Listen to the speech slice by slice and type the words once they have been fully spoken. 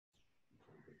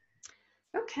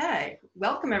Okay,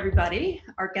 welcome everybody.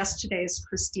 Our guest today is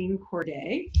Christine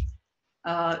Corday,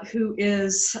 who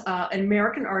is an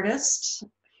American artist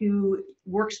who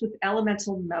works with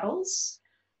elemental metals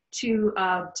to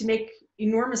make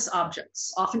enormous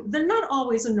objects. Often, they're not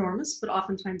always enormous, but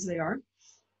oftentimes they are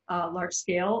large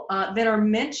scale, that are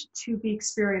meant to be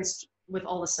experienced with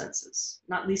all the senses,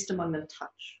 not least among them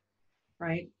touch,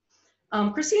 right?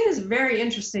 Christine is very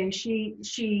interesting.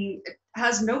 She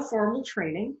has no formal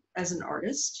training as an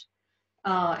artist.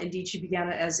 Indeed, she began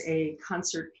as a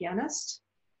concert pianist.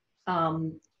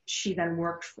 She then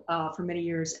worked for many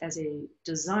years as a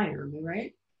designer,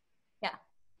 right? Yeah.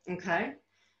 Okay.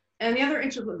 And the other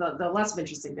the lots of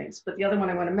interesting things, but the other one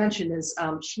I want to mention is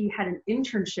she had an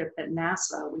internship at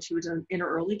NASA when she was in her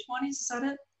early 20s. Is that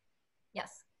it?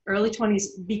 Yes. Early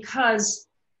 20s, because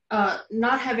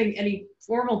not having any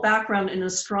formal background in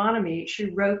astronomy, she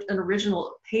wrote an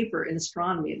original paper in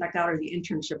astronomy that got her the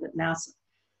internship at NASA.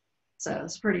 So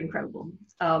it's pretty incredible.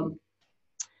 And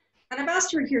I've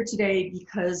asked her here today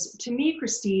because to me,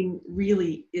 Christine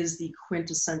really is the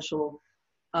quintessential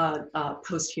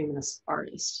post-humanist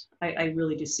artist. I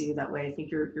really do see you that way. I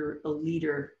think you're a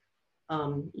leader.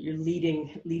 You're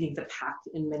leading the pack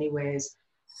in many ways.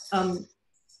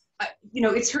 You know,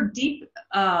 it's her deep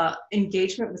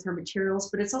engagement with her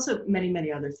materials, but it's also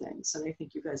many other things. And I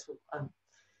think you guys will,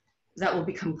 that will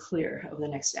become clear over the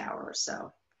next hour or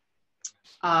so.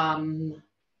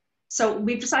 So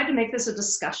we've decided to make this a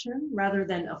discussion rather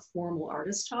than a formal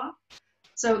artist talk.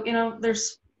 So, you know,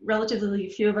 there's relatively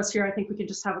few of us here. I think we can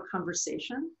just have a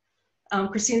conversation.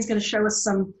 Christine's going to show us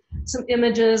some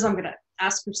images. I'm going to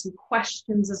ask her some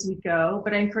questions as we go,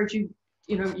 but I encourage you,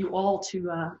 you all to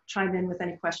chime in with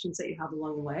any questions that you have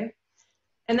along the way.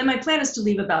 And then my plan is to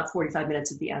leave about 45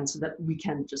 minutes at the end so that we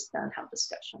can just then have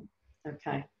discussion.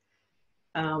 Okay.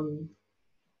 I'm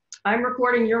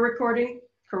recording, you're recording,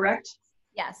 correct?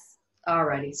 Yes. All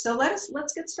righty. So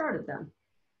let's get started then.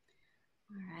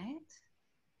 All right.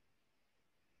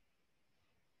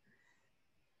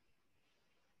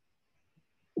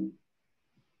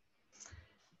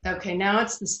 Okay, now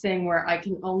it's this thing where I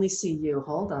can only see you.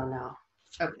 Hold on now.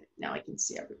 Okay, now I can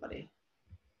see everybody.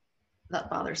 That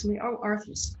bothers me. Oh,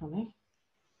 Arthur's coming.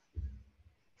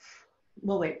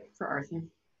 We'll wait for Arthur.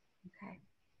 Okay.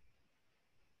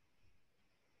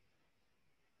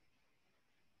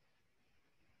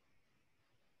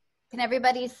 Can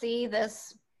everybody see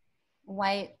this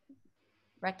white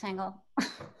rectangle?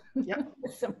 Yep.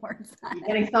 With some words on You're it.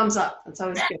 getting thumbs up. That's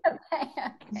always good.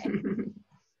 Okay.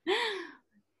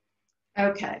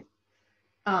 Okay.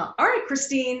 All right,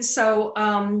 Christine. So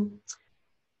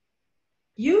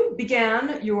you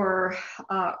began your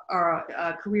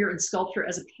career in sculpture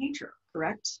as a painter,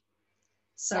 correct?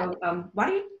 So Yeah. why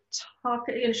don't you talk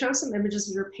and show some images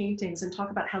of your paintings and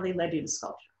talk about how they led you to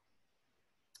sculpture?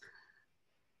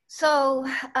 So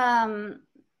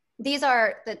these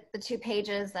are the two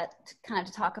pages that kind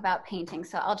of talk about painting.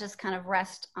 So I'll just kind of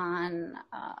rest on,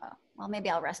 well, maybe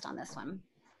I'll rest on this one.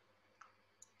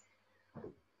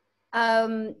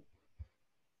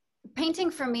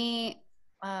 Painting for me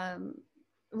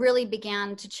really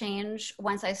began to change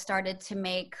once I started to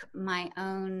make my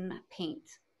own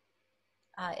paint.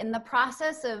 In the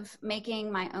process of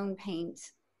making my own paint,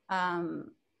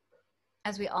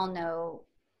 as we all know,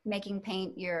 making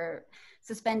paint, you're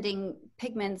suspending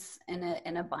pigments in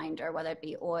a binder, whether it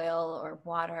be oil or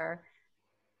water.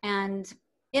 And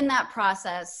in that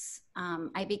process,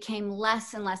 I became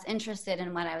less and less interested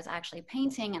in what I was actually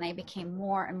painting, and I became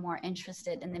more and more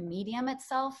interested in the medium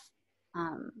itself,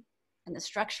 and the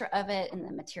structure of it, and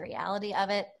the materiality of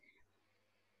it.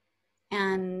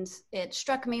 And it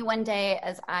struck me one day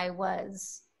as I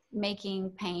was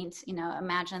making paint,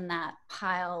 imagine that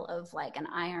pile of like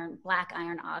black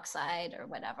iron oxide or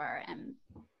whatever, and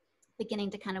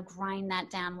beginning to kind of grind that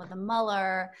down with a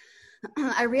muller.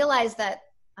 I realized that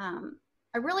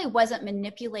I really wasn't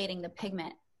manipulating the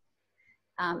pigment.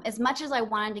 As much as I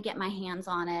wanted to get my hands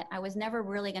on it, I was never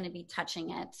really going to be touching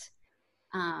it.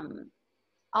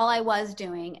 All I was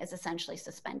doing is essentially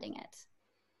suspending it.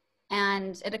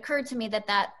 And it occurred to me that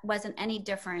that wasn't any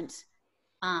different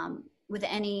with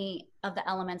any of the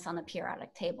elements on the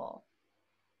periodic table.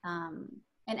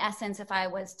 In essence, if I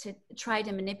was to try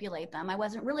to manipulate them, I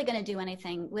wasn't really going to do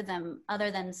anything with them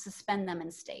other than suspend them in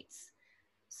states: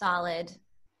 solid,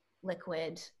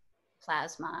 liquid,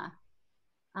 plasma,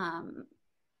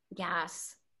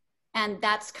 gas. And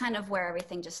that's kind of where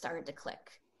everything just started to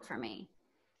click for me.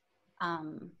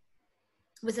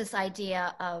 Was this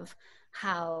idea of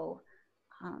how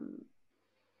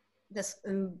this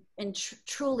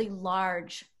truly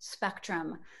large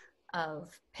spectrum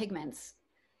of pigments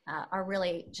are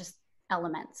really just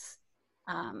elements,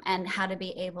 and how to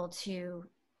be able to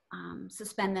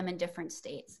suspend them in different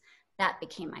states. That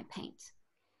became my paint.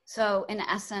 So in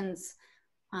essence,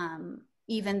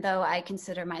 even though I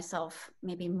consider myself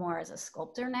maybe more as a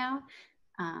sculptor now,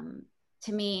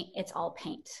 to me, it's all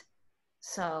paint.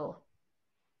 So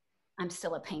I'm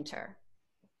still a painter.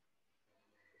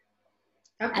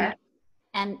 Okay.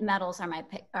 And metals are my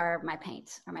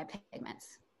paints, are my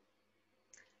pigments.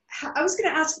 I was going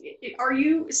to ask, are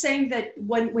you saying that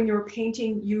when you were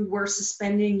painting, you were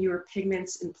suspending your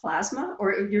pigments in plasma,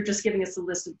 or you're just giving us a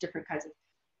list of different kinds of?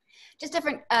 Just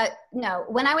different, no,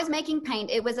 when I was making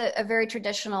paint, it was a very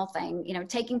traditional thing, you know,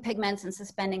 taking pigments and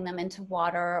suspending them into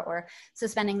water, or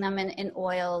suspending them in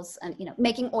oils, and, you know,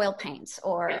 making oil paints,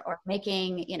 or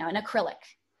making, you know, an acrylic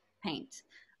paint.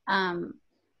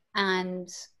 And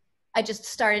I just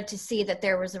started to see that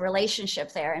there was a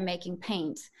relationship there in making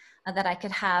paint that I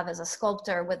could have as a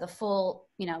sculptor with a full,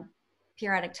 you know,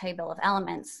 periodic table of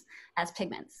elements as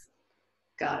pigments.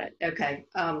 Got it. Okay.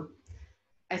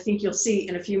 I think you'll see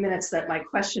in a few minutes that my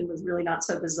question was really not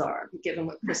so bizarre, given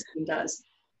what Christine does.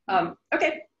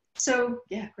 Okay. So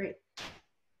yeah, great.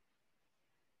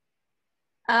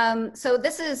 So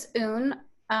this is Un.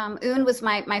 Un was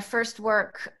my first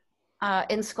work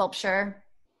in sculpture.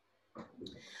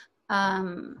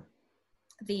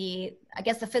 I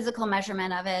guess the physical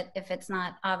measurement of it, if it's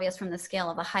not obvious from the scale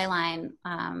of the high line,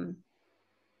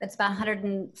 it's about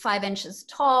 105 inches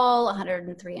tall,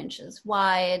 103 inches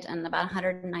wide, and about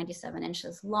 197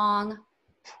 inches long.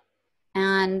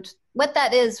 And what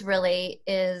that is really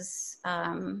is,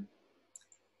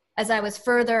 as I was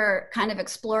further kind of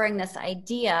exploring this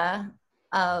idea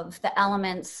of the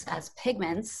elements as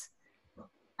pigments,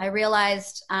 I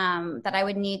realized that I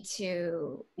would need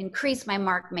to increase my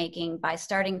mark making by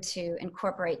starting to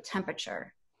incorporate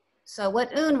temperature. So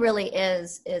what Un really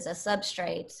is a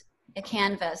substrate, a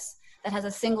canvas that has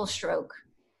a single stroke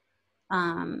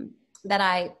that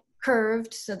I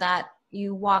curved so that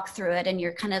you walk through it and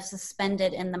you're kind of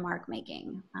suspended in the mark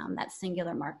making, that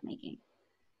singular mark making.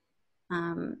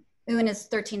 Un is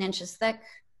 13 inches thick.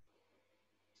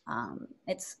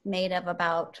 It's made of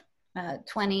about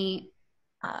 20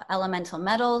 elemental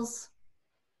metals.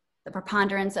 The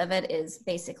preponderance of it is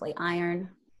basically iron,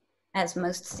 as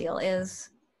most steel is.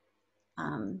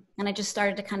 And I just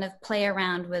started to kind of play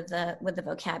around with the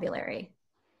vocabulary.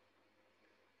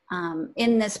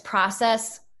 In this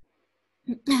process,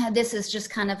 this is just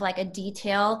kind of like a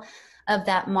detail of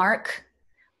that mark,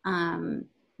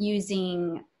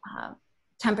 using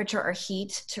temperature or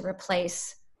heat to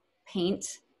replace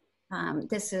paint.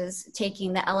 This is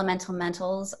taking the elemental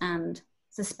metals and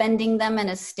suspending them in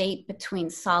a state between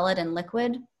solid and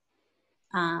liquid.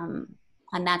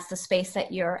 And that's the space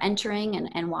that you're entering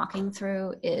and walking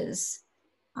through, is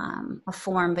a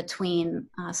form between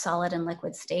solid and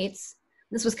liquid states.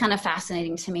 This was kind of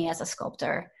fascinating to me as a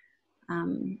sculptor,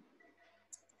 to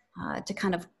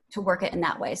work it in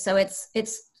that way. So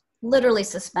it's literally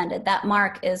suspended. That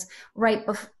mark is right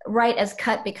as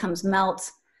cut becomes melt,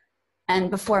 and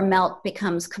before melt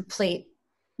becomes complete,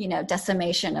 you know,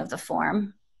 decimation of the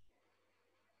form.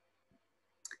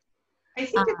 I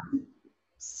think,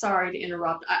 sorry to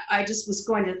interrupt. I just was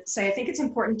going to say, I think it's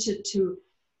important to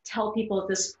tell people at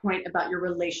this point about your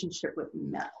relationship with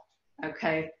metal,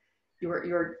 okay?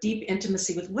 Your deep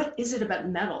intimacy with, what is it about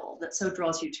metal that so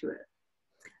draws you to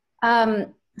it?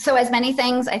 So as many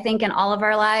things, I think, in all of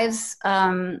our lives,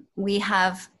 we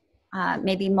have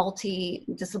maybe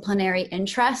multidisciplinary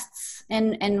interests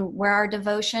in where our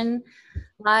devotion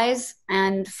lies.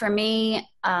 And for me,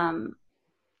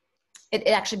 it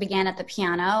actually began at the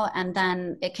piano, and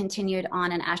then it continued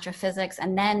on in astrophysics,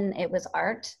 and then it was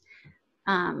art,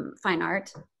 fine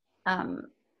art.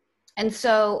 And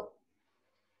so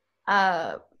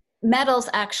metals,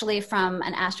 actually, from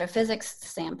an astrophysics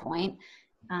standpoint,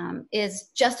 is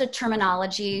just a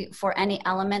terminology for any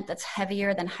element that's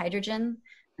heavier than hydrogen.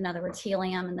 In other words,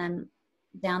 helium, and then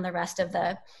down the rest of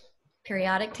the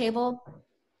periodic table.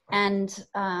 And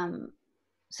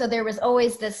so there was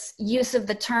always this use of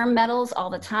the term metals all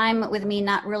the time, with me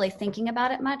not really thinking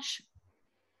about it much.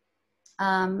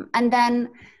 And then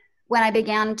when I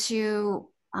began to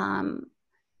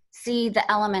see the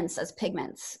elements as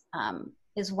pigments,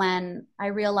 is when I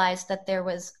realized that there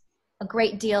was a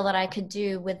great deal that I could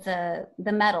do with the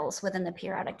metals within the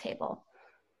periodic table.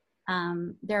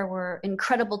 There were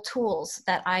incredible tools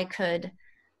that I could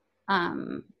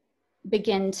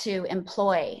begin to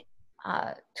employ,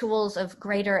 tools of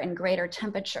greater and greater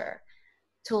temperature,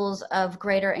 tools of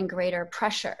greater and greater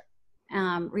pressure,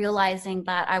 realizing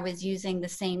that I was using the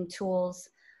same tools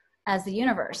as the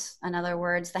universe. In other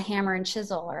words, the hammer and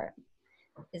chisel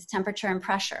is temperature and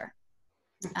pressure.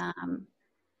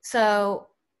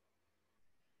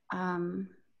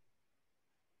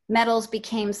 Metals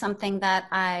became something that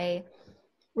I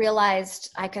realized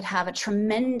I could have a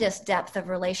tremendous depth of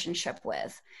relationship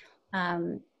with.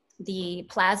 The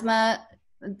plasma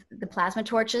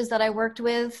torches that I worked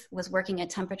with was working at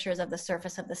temperatures of the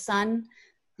surface of the sun,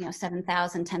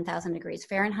 7,000, 10,000 degrees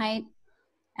Fahrenheit.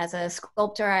 As a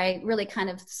sculptor, I really kind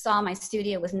of saw my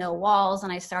studio with no walls,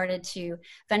 and I started to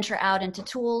venture out into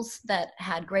tools that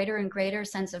had greater and greater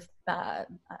sense of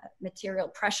material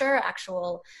pressure,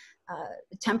 actual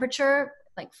temperature,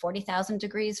 like 40,000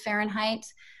 degrees Fahrenheit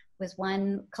was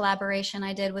one collaboration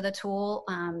I did with a tool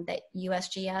that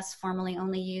USGS formerly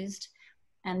only used.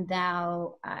 And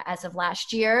now, as of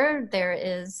last year, there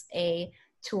is a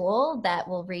tool that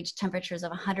will reach temperatures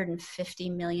of 150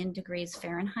 million degrees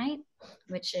Fahrenheit,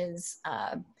 which is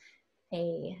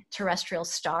a terrestrial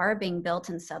star being built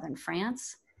in southern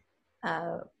France,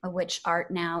 which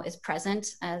art now is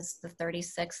present as the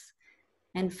 36th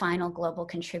and final global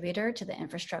contributor to the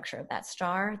infrastructure of that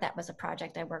star. That was a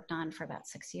project I worked on for about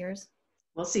 6 years.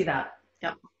 We'll see that.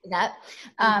 Yep.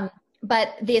 But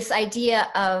this idea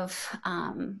of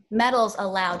metals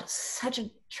allowed such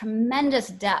a tremendous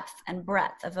depth and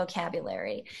breadth of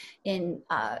vocabulary in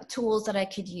tools that I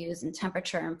could use in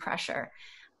temperature and pressure.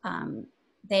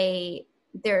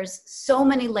 There's so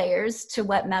many layers to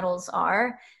what metals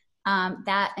are.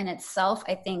 That in itself,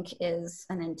 I think, is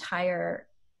an entire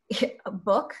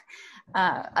book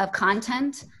of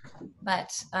content.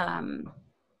 But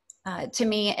to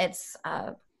me, it's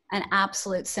an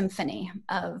absolute symphony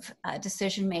of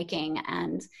decision-making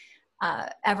and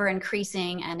ever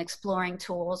increasing and exploring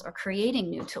tools or creating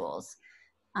new tools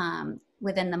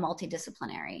within the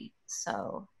multidisciplinary.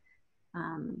 So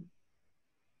I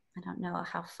don't know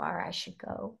how far I should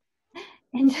go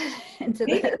into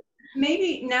this.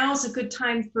 Maybe now is a good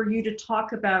time for you to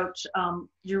talk about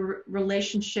your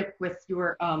relationship with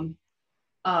your, sorry,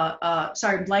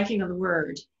 I'm blanking on the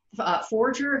word,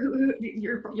 forger,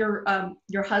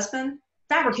 your husband,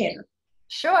 fabricator.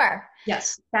 Sure.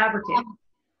 Yes, fabricator.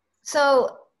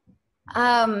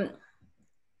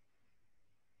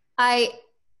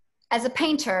 As a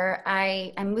painter,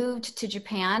 I moved to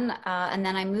Japan and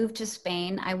then I moved to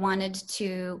Spain. I wanted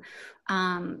to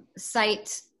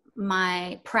cite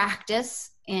my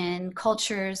practice in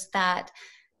cultures that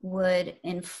would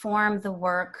inform the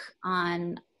work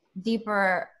on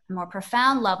deeper, more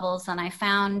profound levels than I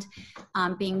found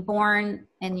being born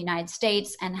in the United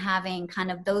States and having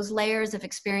kind of those layers of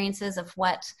experiences of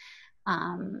what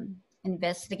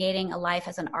investigating a life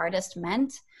as an artist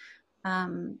meant.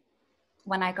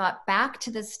 When I got back to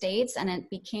the States and it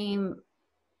became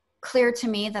clear to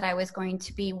me that I was going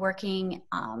to be working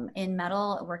in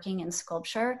metal, working in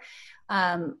sculpture,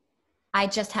 I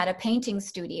just had a painting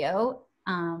studio.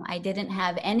 I didn't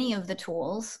have any of the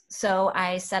tools. So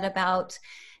I set about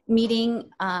meeting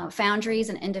foundries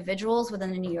and individuals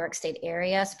within the New York State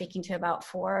area, speaking to about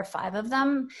 4 or 5 of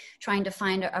them, trying to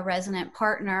find a resonant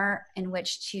partner in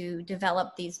which to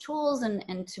develop these tools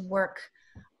and to work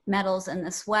metals in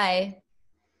this way.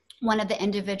 One of the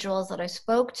individuals that I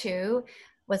spoke to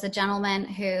was a gentleman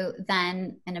who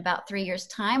then, in about 3 years'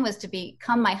 time, was to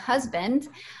become my husband.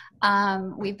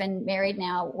 We've been married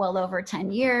now well over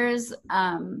 10 years.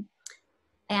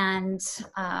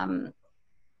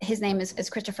 His name is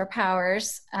Christopher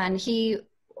Powers, and he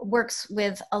works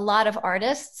with a lot of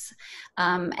artists,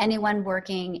 anyone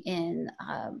working in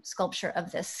sculpture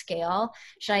of this scale.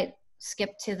 Should I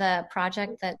skip to the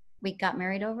project that we got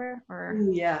married over? Or?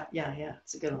 Yeah,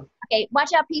 it's a good one. Okay,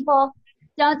 watch out, people.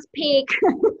 Don't speak.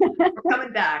 We're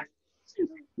coming back.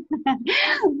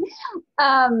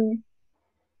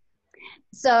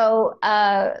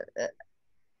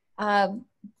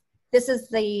 This is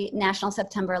the National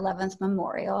September 11th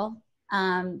Memorial.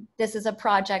 This is a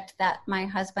project that my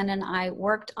husband and I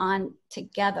worked on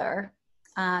together.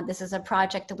 This is a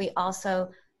project that we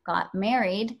also got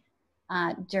married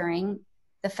during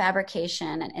the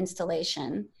fabrication and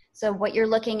installation. So what you're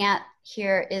looking at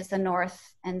here is the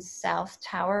North and South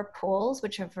Tower pools,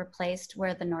 which have replaced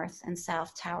where the North and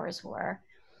South Towers were.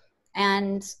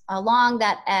 And along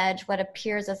that edge, what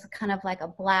appears as kind of like a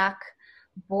black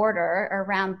border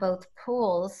around both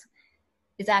pools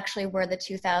is actually where the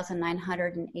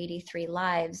 2,983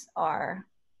 lives are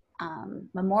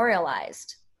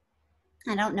memorialized.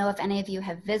 I don't know if any of you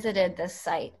have visited this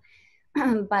site,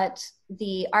 but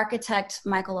the architect,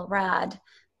 Michael Arad,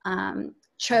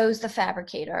 chose the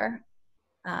fabricator,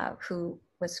 who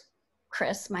was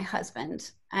Chris, my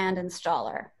husband, and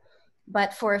installer.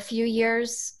 But for a few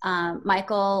years,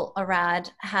 Michael Arad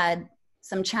had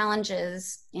some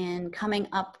challenges in coming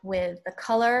up with the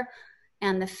color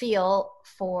and the feel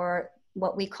for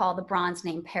what we call the bronze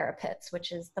name parapets,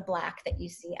 which is the black that you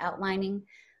see outlining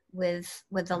with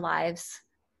the lives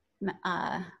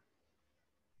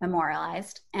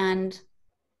memorialized. And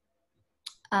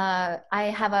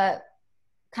I have a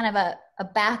kind of a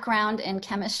background in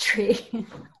chemistry.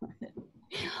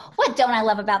 What don't I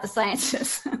love about the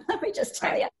sciences? Let me just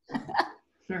tell you.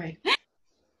 Right.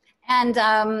 And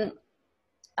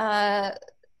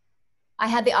I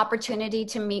had the opportunity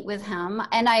to meet with him,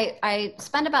 and I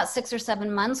spent about 6 or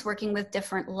 7 months working with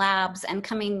different labs and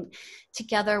coming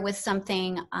together with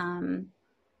something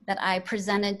that I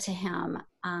presented to him,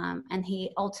 and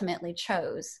he ultimately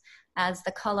chose as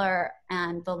the color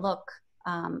and the look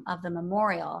of the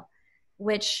memorial,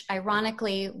 which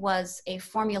ironically was a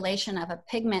formulation of a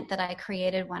pigment that I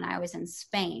created when I was in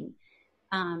Spain,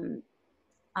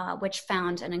 which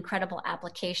found an incredible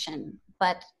application.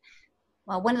 But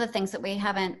well, one of the things that we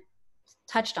haven't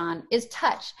touched on is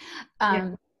touch,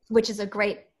 which is a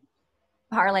great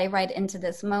parlay right into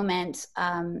this moment.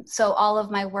 So all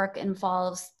of my work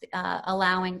involves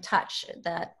allowing touch,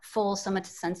 that full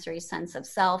somatosensory sense of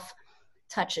self.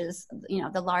 Touch is,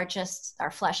 the largest,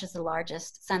 our flesh is the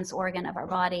largest sense organ of our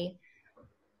body.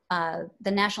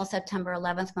 The National September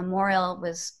 11th Memorial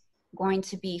was going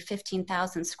to be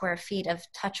 15,000 square feet of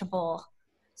touchable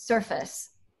surface.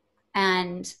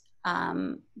 And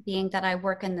being that I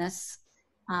work in this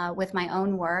with my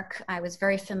own work, I was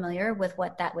very familiar with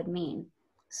what that would mean.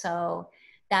 So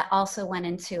that also went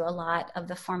into a lot of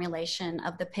the formulation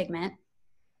of the pigment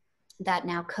that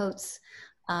now coats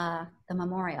the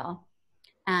memorial.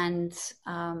 And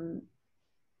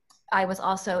I was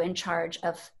also in charge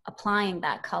of applying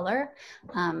that color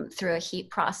through a heat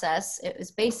process. It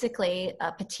was basically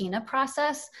a patina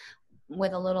process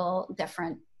with a little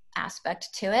different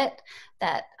aspect to it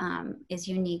that is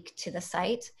unique to the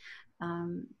site.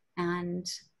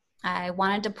 And I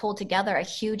wanted to pull together a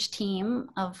huge team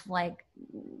of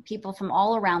people from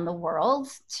all around the world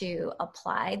to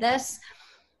apply this.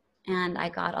 And I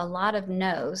got a lot of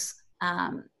no's,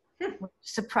 which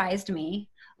surprised me.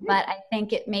 But I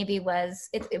think it maybe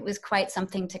it was quite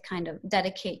something to kind of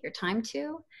dedicate your time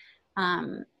to.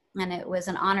 And it was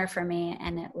an honor for me,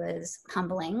 and it was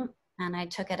humbling. And I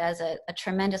took it as a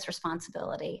tremendous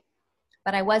responsibility.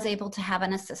 But I was able to have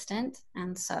an assistant.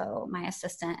 And so my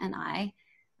assistant and I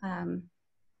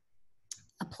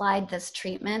applied this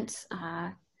treatment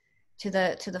to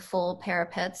the full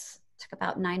parapets. It took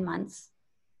about 9 months.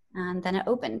 And then it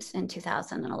opened in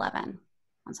 2011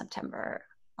 on September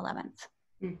 11th.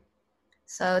 Mm.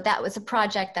 So that was a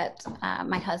project that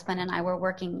my husband and I were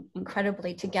working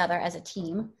incredibly together as a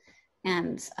team.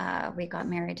 And we got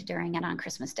married during it on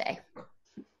Christmas Day,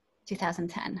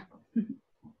 2010.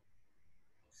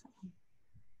 So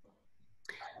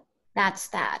that's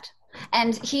that.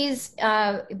 And he's,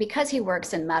 because he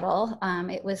works in metal,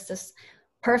 it was this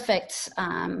perfect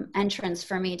entrance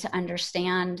for me to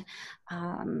understand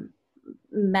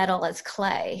metal as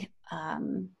clay,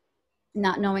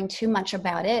 not knowing too much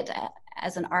about it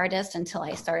as an artist until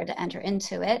I started to enter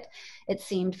into it. It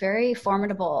seemed very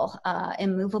formidable,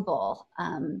 immovable,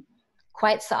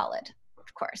 quite solid,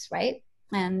 of course, right?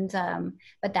 And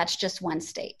but that's just one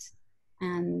state.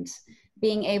 And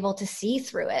being able to see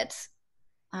through it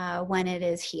when it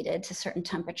is heated to certain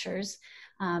temperatures,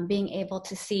 being able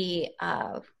to see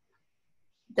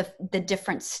the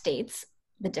different states,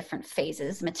 the different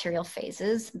phases, material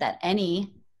phases that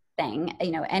anything,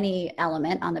 any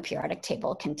element on the periodic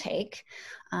table can take.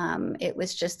 It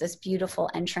was just this beautiful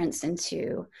entrance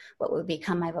into what would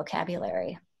become my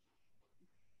vocabulary.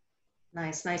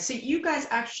 Nice, nice. So you guys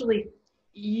actually,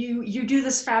 you do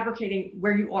this fabricating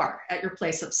where you are at your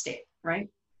place of stay, right?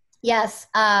 Yes.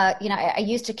 I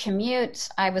used to commute.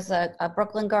 I was a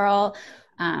Brooklyn girl.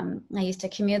 I used to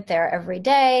commute there every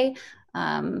day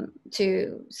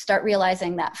to start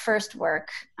realizing that first work.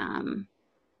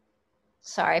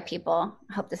 Sorry, people.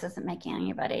 I hope this isn't making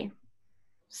anybody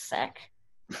sick.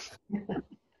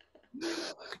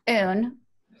 Un,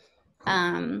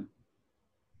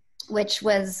 which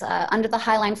was under the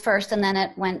Highline first, and then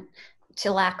it went to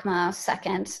LACMA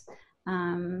second.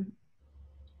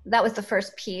 That was the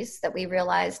first piece that we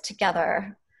realized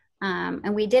together.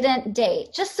 And we didn't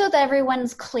date, just so that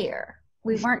everyone's clear.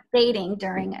 We weren't dating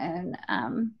during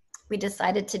Un. We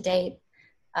decided to date,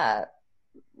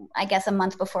 I guess, a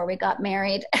month before we got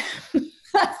married.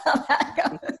 That's how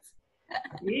that goes.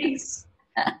 Jeez.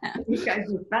 You guys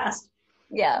move fast.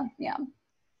 Yeah.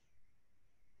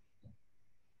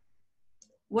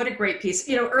 What a great piece.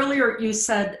 You know, earlier you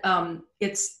said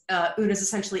it's Una is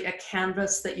essentially a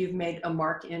canvas that you've made a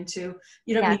mark into.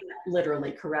 You don't Yeah. mean that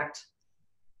literally, correct?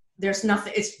 There's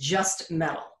nothing, it's just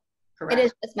metal, correct? It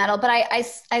is just metal, but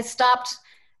I stopped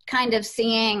kind of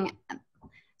seeing,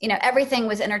 you know, everything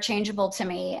was interchangeable to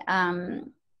me.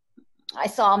 I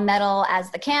saw metal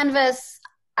as the canvas.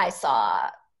 I saw,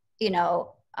 you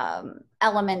know,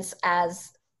 elements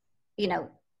as, you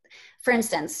know, for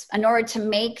instance, in order to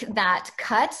make that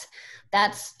cut,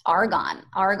 that's argon.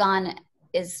 Argon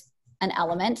is an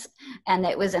element, and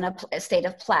it was in a state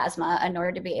of plasma in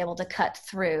order to be able to cut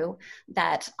through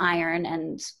that iron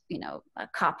and, you know,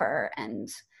 copper and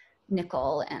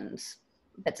nickel and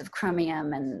bits of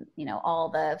chromium and, you know, all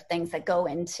the things that go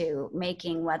into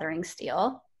making weathering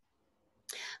steel.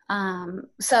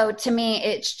 So to me,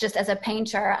 it's just, as a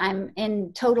painter,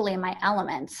 I'm totally in my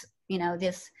element. You know,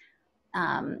 this,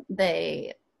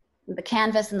 the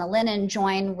canvas and the linen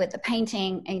join with the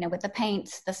painting, you know, with the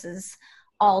paint. This is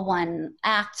all one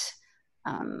act.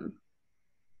 And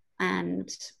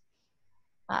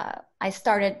I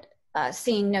started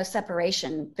seeing no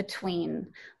separation between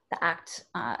the act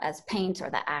as paint, or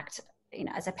the act, you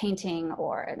know, as a painting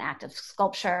or an act of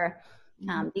sculpture.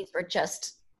 These were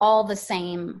just all the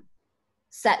same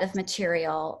set of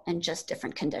material and just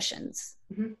different conditions.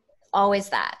 Always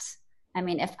that. I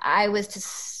mean, if I was to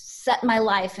set my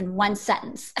life in one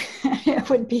sentence, it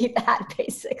would be that,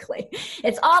 basically.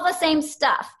 It's all the same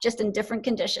stuff, just in different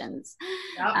conditions.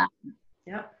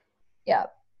 Yep.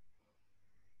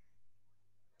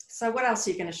 So what else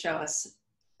are you going to show us?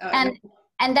 And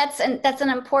that's an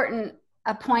important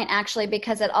point, actually,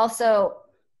 because it also,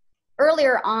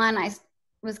 earlier on, I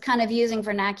was kind of using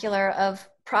vernacular of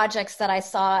projects that I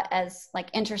saw as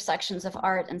like intersections of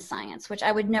art and science, which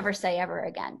I would never say ever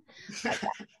again.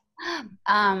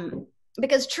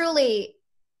 Because truly,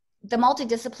 the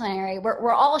multidisciplinary,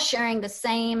 we're all sharing the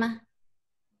same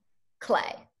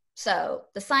clay. So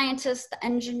the scientist, the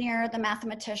engineer, the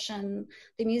mathematician,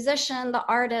 the musician, the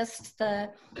artist,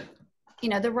 the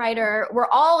writer,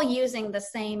 we're all using the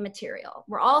same material.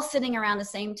 We're all sitting around the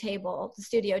same table, the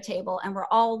studio table, and we're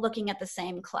all looking at the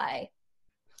same clay.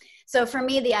 So for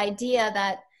me, the idea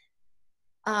that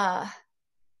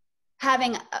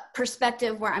having a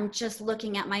perspective where I'm just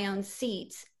looking at my own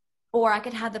seat, or I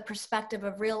could have the perspective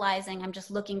of realizing I'm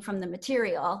just looking from the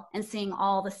material and seeing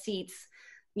all the seats,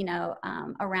 you know,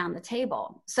 around the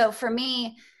table. So for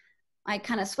me, I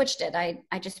kind of switched it. I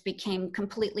just became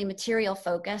completely material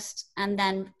focused. And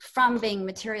then from being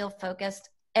material focused,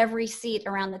 every seat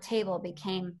around the table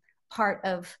became part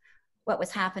of what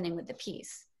was happening with the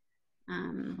piece.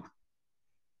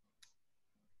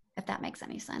 If that makes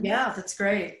any sense. Yeah, that's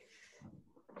great.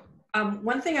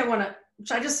 One thing I want to,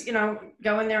 should I just, you know,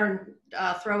 go in there and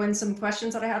throw in some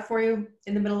questions that I have for you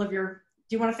in the middle of your,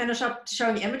 do you want to finish up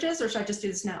showing images, or should I just do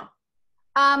this now?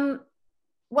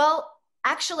 Well,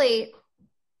 actually,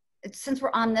 since we're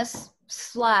on this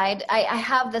slide, I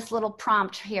have this little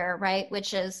prompt here, right?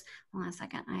 Which is, hold on a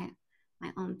second,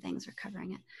 my own things are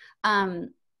covering it.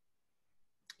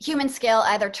 Human scale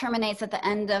either terminates at the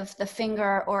end of the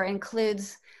finger or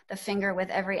includes the finger with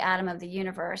every atom of the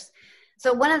universe.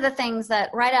 So one of the things that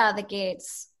right out of the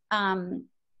gates, I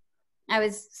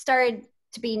started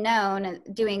to be known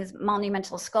doing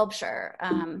monumental sculpture.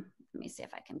 Let me see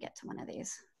if I can get to one of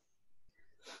these.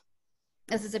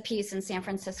 This is a piece in San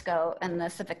Francisco in the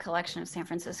Civic Collection of San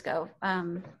Francisco.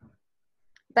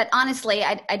 But honestly,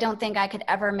 I don't think I could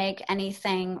ever make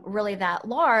anything really that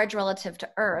large relative to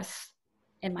Earth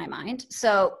in my mind.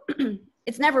 So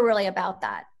it's never really about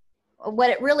that.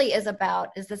 What it really is about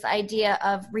is this idea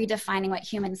of redefining what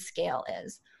human scale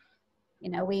is. You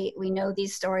know, we know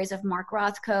these stories of Mark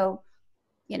Rothko,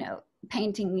 you know,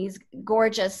 painting these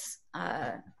gorgeous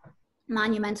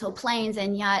monumental planes,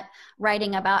 and yet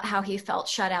writing about how he felt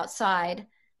shut outside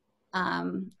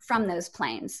from those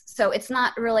planes. So it's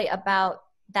not really about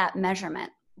that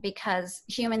measurement, because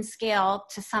human scale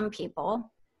to some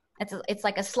people, it's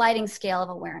like a sliding scale of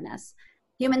awareness.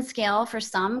 Human scale for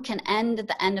some can end at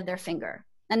the end of their finger.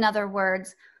 In other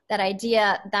words, that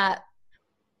idea that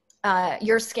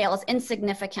your scale is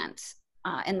insignificant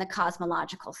in the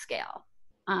cosmological scale.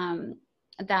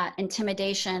 That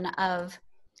intimidation of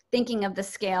thinking of the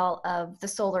scale of the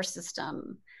solar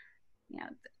system, you know,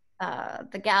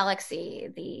 the galaxy,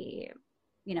 the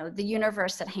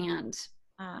universe at hand.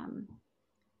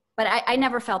 But I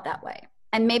never felt that way.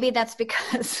 And maybe that's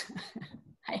because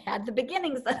I had the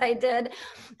beginnings that I did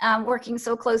working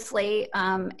so closely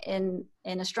in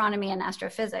astronomy and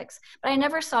astrophysics, but I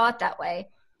never saw it that way.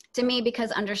 To me,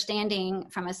 because understanding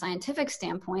from a scientific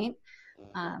standpoint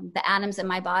The atoms in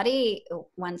my body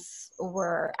once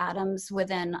were atoms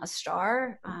within a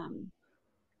star.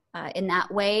 In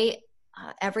that way,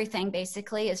 everything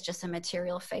basically is just a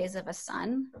material phase of a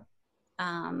sun.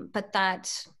 But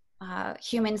that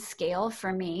human scale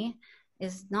for me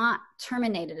is not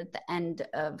terminated at the end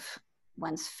of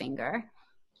one's finger.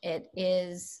 It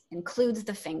includes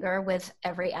the finger with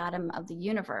every atom of the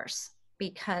universe,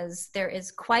 because there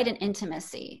is quite an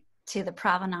intimacy to the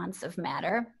provenance of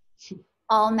matter.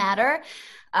 All matter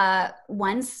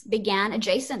once began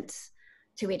adjacent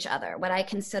to each other, what I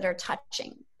consider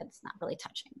touching. It's not really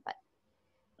touching, but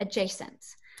adjacent.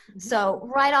 Mm-hmm. So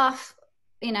right off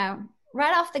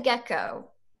the get-go,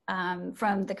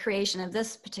 from the creation of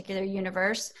this particular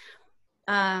universe,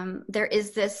 there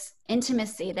is this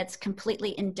intimacy that's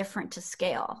completely indifferent to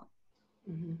scale.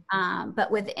 Mm-hmm.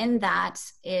 But within that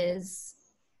is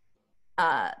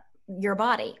your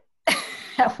body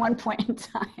at one point in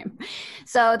time.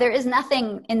 So there is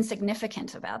nothing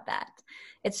insignificant about that.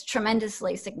 It's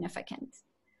tremendously significant.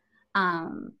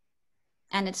 And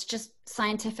it's just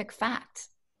scientific fact.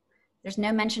 There's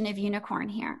no mention of unicorn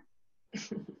here.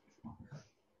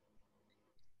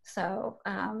 So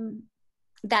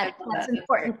that's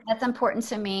important. That's important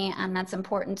to me, and that's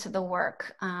important to the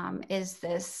work, is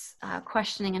this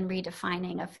questioning and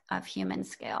redefining of human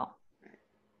scale.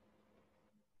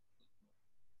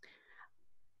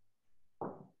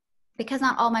 Because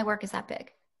not all my work is that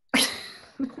big.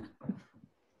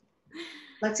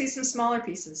 Let's see some smaller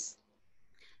pieces.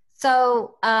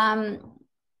 So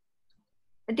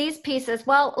these pieces,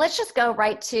 well, let's just go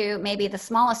right to maybe the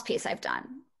smallest piece I've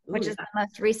done, which is the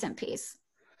most recent piece.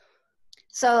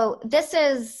 So this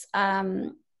is,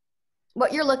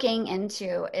 what you're looking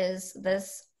into is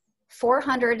this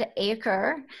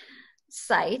 400-acre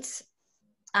site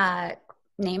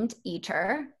named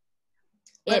ITER.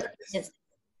 It is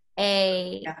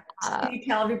a... Yeah. Can you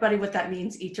tell everybody what that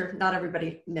means, ITER? Not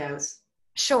everybody knows.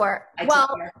 Sure.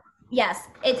 Well, yes,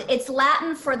 it's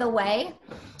Latin for the way,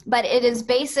 but it is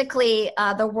basically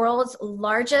the world's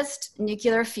largest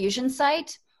nuclear fusion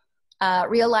site,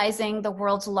 realizing the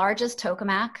world's largest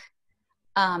tokamak.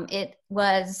 It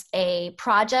was a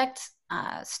project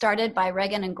started by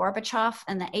Reagan and Gorbachev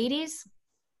in the 80s.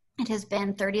 It has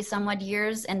been 30 some odd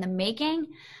years in the making.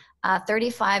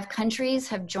 35 countries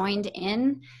have joined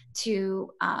in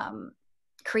to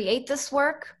create this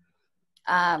work.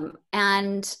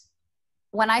 And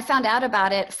when I found out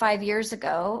about it 5 years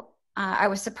ago, I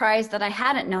was surprised that I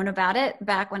hadn't known about it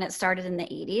back when it started in the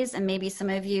 80s. And maybe some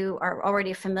of you are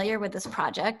already familiar with this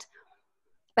project,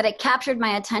 but it captured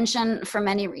my attention for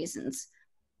many reasons.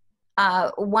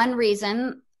 One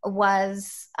reason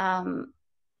was,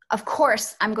 of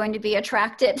course, I'm going to be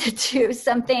attracted to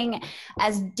something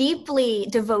as deeply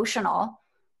devotional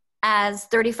as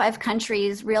 35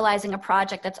 countries realizing a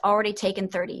project that's already taken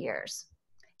 30 years.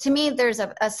 To me, there's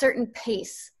a certain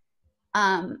pace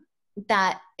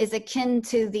that is akin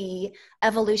to the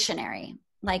evolutionary,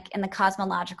 like in the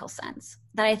cosmological sense,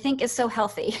 that I think is so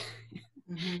healthy.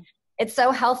 Mm-hmm. It's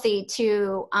so healthy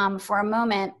to, for a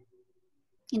moment,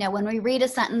 when we read a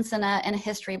sentence in a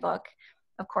history book,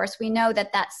 of course, we know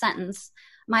that that sentence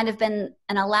might have been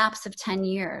in a lapse of 10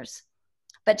 years,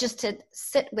 but just to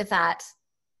sit with that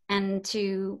and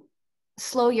to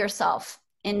slow yourself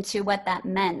into what that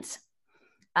meant,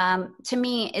 to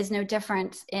me is no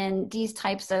different in these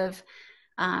types of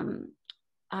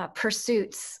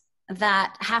pursuits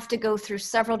that have to go through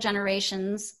several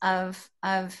generations of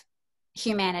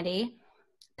humanity,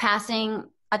 passing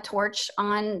a torch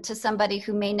on to somebody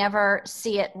who may never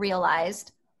see it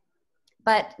realized.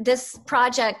 But this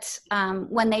project,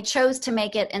 when they chose to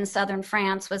make it in southern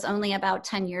France, was only about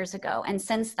 10 years ago. And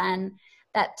since then,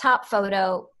 that top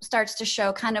photo starts to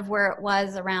show kind of where it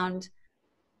was around,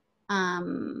 I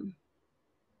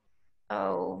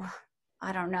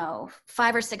don't know,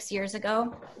 5 or 6 years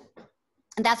ago.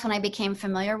 And that's when I became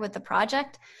familiar with the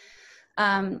project.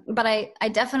 But I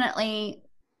definitely,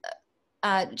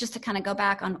 just to kind of go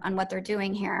back on what they're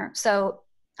doing here. So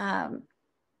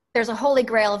there's a holy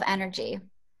grail of energy.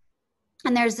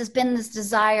 And there's been this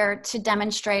desire to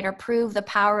demonstrate or prove the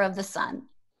power of the sun.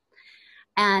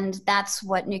 And that's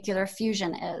what nuclear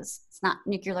fusion is. It's not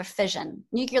nuclear fission.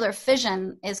 Nuclear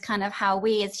fission is kind of how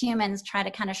we as humans try to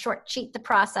kind of short cheat the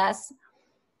process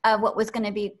of what was going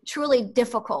to be truly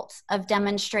difficult of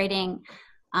demonstrating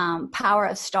power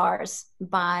of stars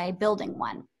by building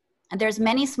one. And there's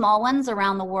many small ones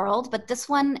around the world, but this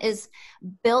one is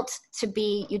built to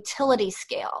be utility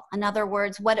scale. In other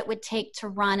words, what it would take to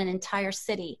run an entire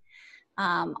city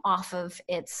off of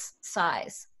its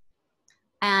size.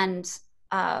 And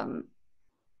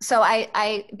so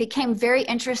I became very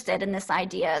interested in this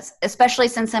idea, especially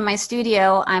since in my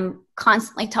studio, I'm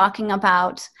constantly talking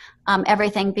about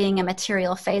everything being a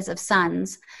material phase of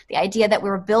suns. The idea that we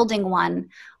were building one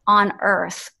on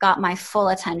Earth got my full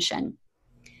attention.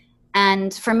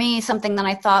 And for me, something that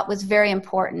I thought was very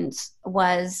important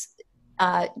was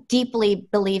deeply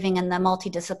believing in the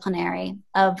multidisciplinary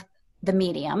of the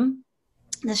medium,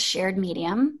 this shared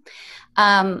medium.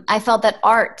 I felt that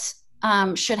art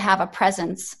should have a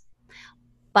presence,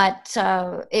 but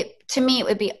to me, it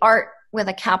would be art with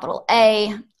a capital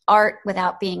A, art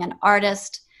without being an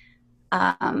artist,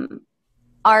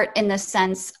 art in the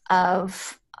sense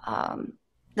of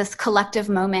this collective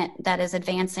moment that is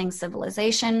advancing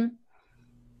civilization.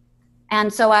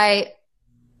 And so I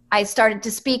started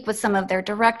to speak with some of their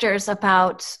directors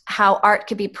about how art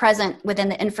could be present within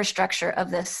the infrastructure of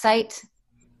this site,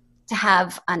 to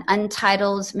have an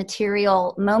untitled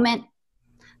material moment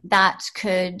that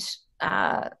could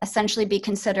essentially be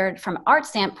considered from an art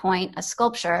standpoint a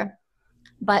sculpture,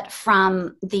 but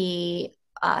from the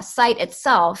site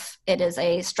itself, it is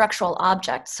a structural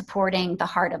object supporting the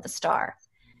heart of the star.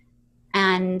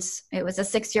 And it was a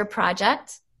 6-year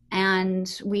project,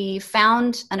 and we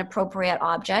found an appropriate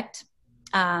object.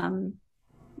 And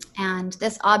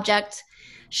this object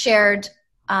shared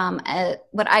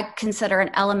what I consider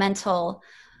an elemental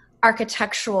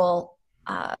architectural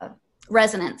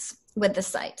resonance with the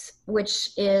site,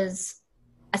 which is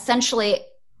essentially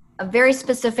a very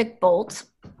specific bolt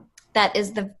that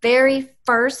is the very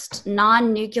first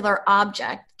non-nuclear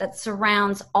object that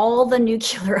surrounds all the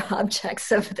nuclear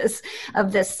objects of this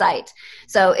site.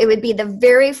 So it would be the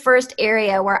very first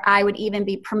area where I would even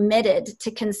be permitted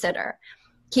to consider.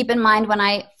 Keep in mind, when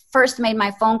I first made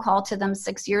my phone call to them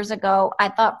 6 years ago, I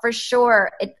thought for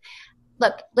sure,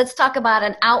 look, let's talk about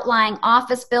an outlying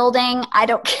office building. I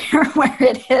don't care where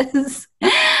it is.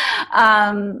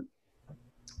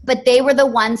 But they were the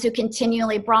ones who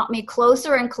continually brought me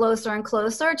closer and closer and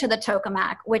closer to the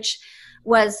tokamak, which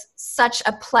was such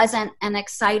a pleasant and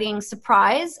exciting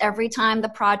surprise every time the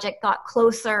project got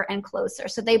closer and closer.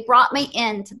 So they brought me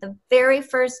into the very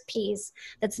first piece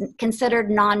that's considered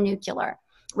non-nuclear,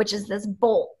 which is this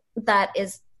bolt that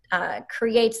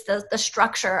creates the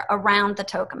structure around the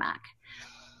tokamak.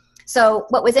 So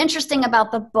what was interesting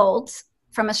about the bolt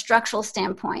from a structural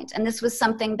standpoint, and this was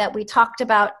something that we talked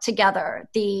about together,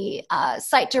 the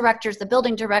site directors, the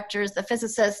building directors, the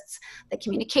physicists, the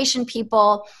communication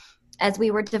people, as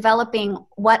we were developing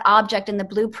what object in the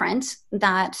blueprint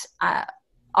that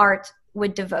art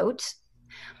would devote.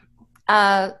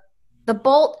 The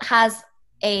bolt has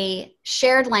a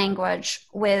shared language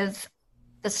with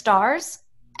the stars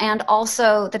and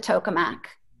also the tokamak,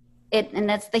 and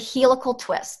that's the helical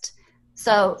twist.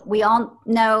 So we all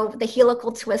know the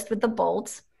helical twist with the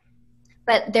bolts,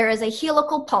 but there is a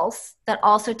helical pulse that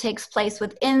also takes place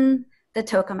within the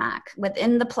tokamak,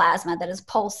 within the plasma that is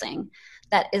pulsing,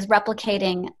 that is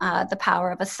replicating the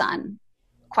power of a sun,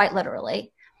 quite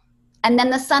literally. And then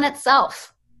the sun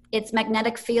itself, its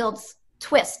magnetic fields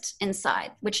twist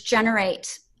inside, which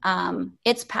generate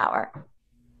its power.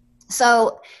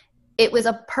 So it was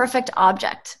a perfect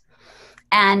object.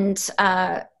 And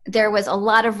there was a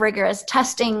lot of rigorous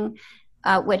testing,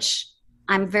 which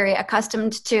I'm very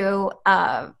accustomed to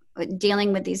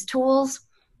dealing with these tools.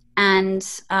 And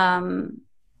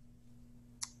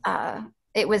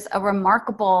it was a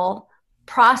remarkable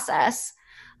process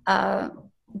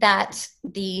that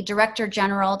the director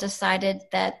general decided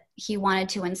that he wanted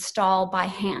to install by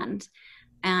hand.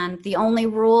 And the only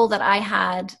rule that I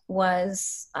had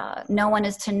was no one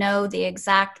is to know the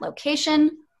exact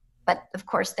location, but of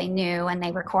course they knew and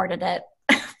they recorded it.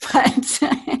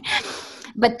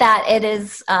 but that it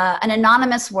is an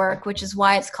anonymous work, which is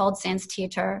why it's called Sans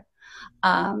Titre,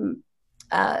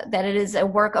 that it is a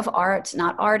work of art,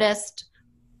 not artist,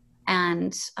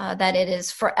 and that it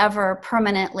is forever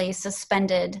permanently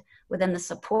suspended within the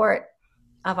support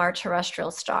of our terrestrial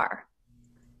star.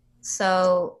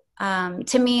 So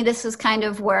to me, this is kind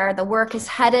of where the work is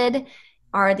headed,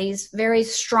 are these very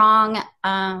strong,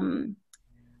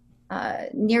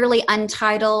 nearly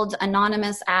untitled,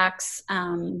 anonymous acts.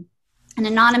 And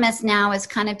anonymous now is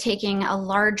kind of taking a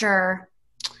larger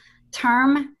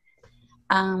term.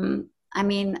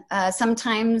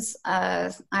 Sometimes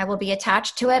I will be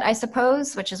attached to it, I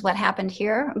suppose, which is what happened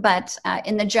here. But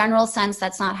in the general sense,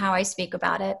 that's not how I speak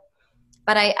about it.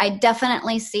 But I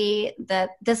definitely see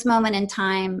that this moment in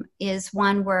time is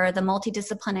one where the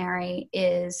multidisciplinary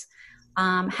is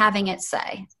having its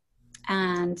say.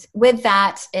 And with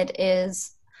that, it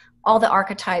is all the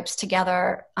archetypes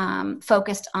together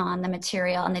focused on the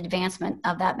material and the advancement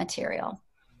of that material.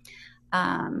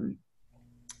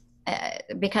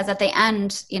 because at the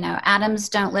end, you know, atoms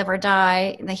don't live or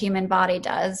die. The human body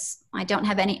does. I don't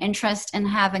have any interest in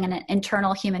having an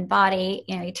internal human body,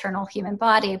 you know, eternal human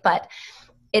body, but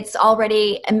it's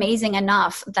already amazing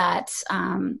enough that,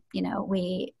 you know,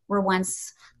 we were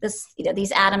once this, you know,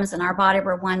 these atoms in our body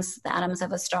were once the atoms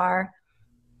of a star,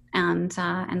 and so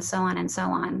on and so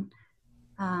on.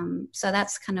 So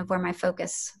that's kind of where my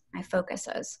focus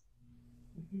is.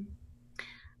 Mm-hmm.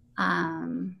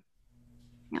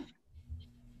 Yeah.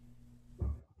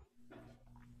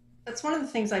 That's one of the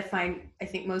things I find, I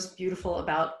think, most beautiful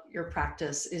about your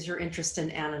practice is your interest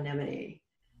in anonymity.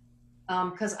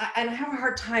 Because I have a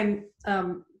hard time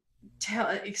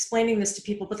explaining this to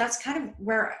people, but that's kind of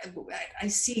where I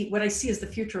see what I see as the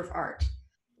future of art.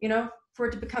 You know, for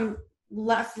it to become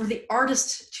less, for the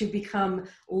artist to become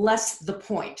less the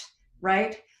point,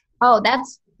 right? Oh,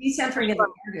 that's decentering in the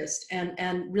artist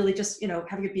and really just, you know,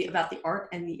 having it be about the art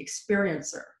and the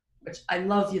experiencer, which I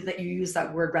love that you use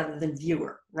that word rather than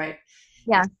viewer, right?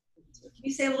 Yeah. Can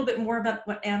you say a little bit more about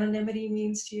what anonymity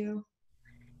means to you?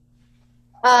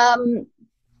 Oh,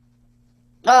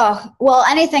 well,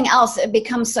 anything else, it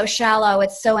becomes so shallow.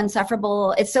 It's so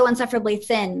insufferable. It's so insufferably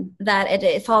thin that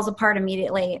it falls apart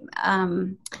immediately.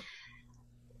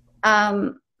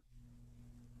 I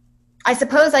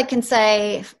suppose I can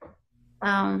say,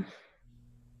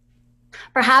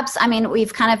 perhaps, I mean,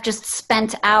 we've kind of just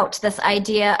spent out this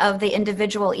idea of the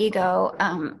individual ego,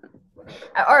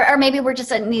 or maybe we're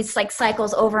just in these like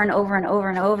cycles over and over and over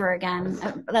and over again.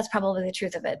 That's probably the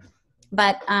truth of it.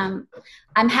 But I'm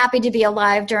happy to be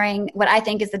alive during what I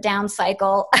think is the down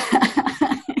cycle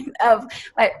of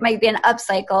what might be an up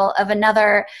cycle of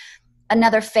another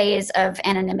phase of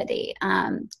anonymity.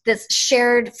 This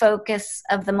shared focus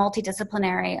of the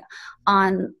multidisciplinary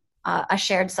on a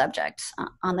shared subject,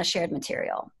 on the shared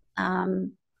material.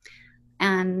 And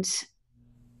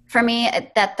for me,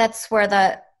 that's where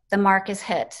the mark is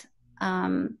hit.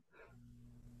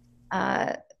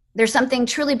 There's something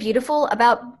truly beautiful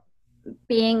about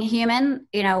being human.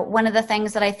 You know, one of the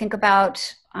things that I think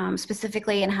about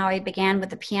specifically and how I began with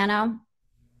the piano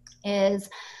is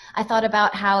I thought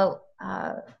about how,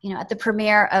 you know, at the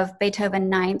premiere of Beethoven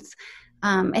Ninth,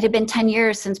 it had been 10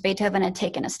 years since Beethoven had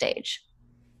taken a stage.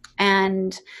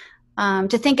 And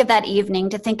to think of that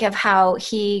evening, to think of how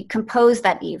he composed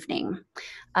that evening,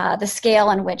 the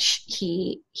scale in which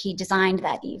he designed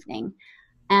that evening,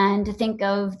 and to think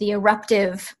of the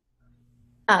eruptive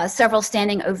several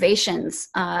standing ovations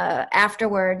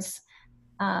afterwards,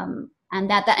 and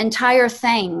that entire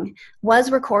thing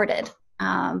was recorded,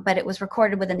 but it was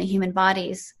recorded within the human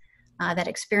bodies that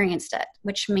experienced it,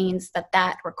 which means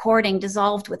that recording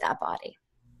dissolved with that body.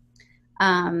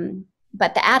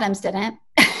 But the atoms didn't.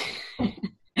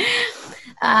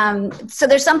 So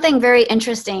there's something very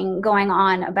interesting going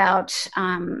on about,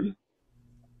 I mean,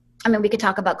 we could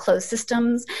talk about closed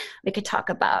systems. We could talk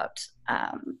about,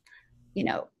 you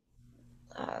know,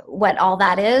 what all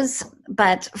that is.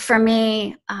 But for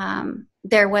me,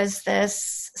 there was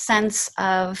this sense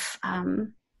of,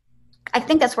 I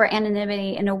think that's where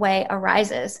anonymity in a way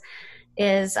arises,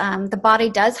 is the body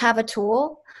does have a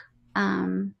tool,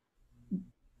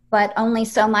 but only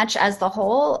so much as the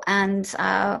whole, and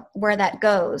where that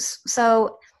goes.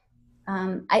 So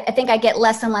I think I get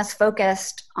less and less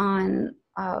focused on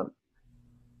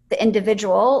the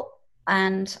individual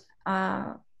and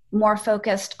more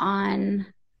focused on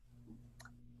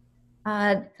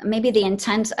maybe the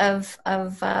intent of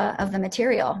the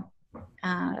material.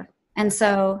 And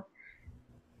so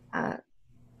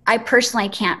I personally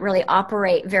can't really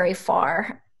operate very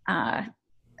far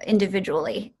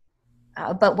individually.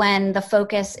 But when the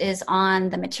focus is on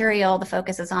the material, the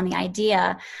focus is on the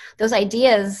idea, those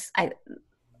ideas,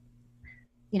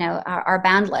 you know, are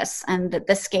boundless, and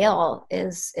the scale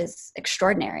is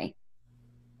extraordinary.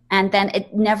 And then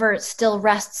it never still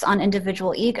rests on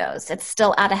individual egos. It's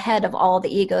still out ahead of all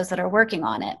the egos that are working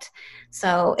on it.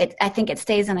 So I think it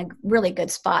stays in a really good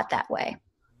spot that way,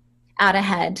 out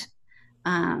ahead,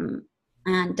 and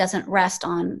doesn't rest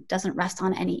on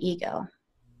any ego.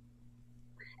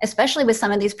 Especially with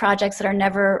some of these projects that are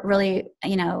never really,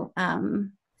 you know,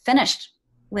 finished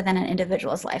within an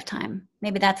individual's lifetime.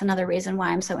 Maybe that's another reason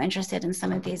why I'm so interested in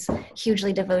some of these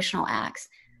hugely devotional acts.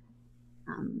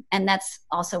 And that's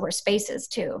also where space is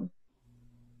too.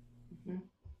 Mm-hmm.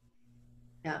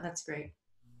 Yeah, that's great.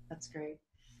 That's great.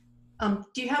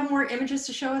 Do you have more images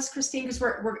to show us, Christine? Because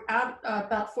we're at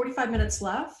about 45 minutes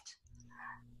left.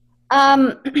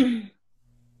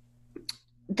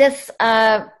 This,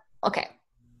 okay.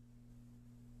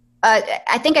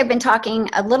 I think I've been talking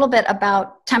a little bit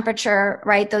about temperature,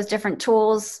 right? Those different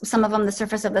tools, some of them the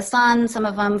surface of the sun, some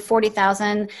of them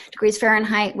 40,000 degrees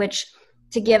Fahrenheit, which,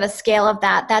 to give a scale of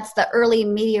that, that's the early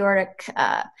meteoric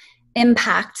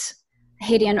impact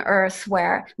Hadean Earth,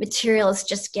 where material is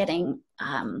just getting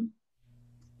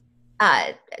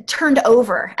turned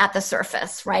over at the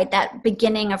surface, right? That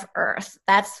beginning of Earth,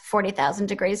 that's 40,000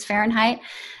 degrees Fahrenheit.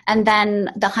 And then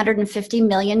the 150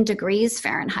 million degrees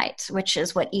Fahrenheit, which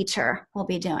is what ITER will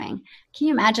be doing. Can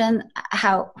you imagine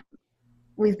how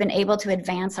we've been able to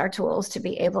advance our tools to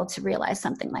be able to realize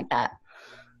something like that?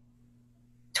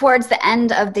 Towards the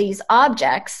end of these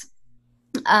objects,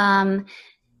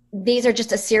 these are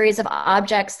just a series of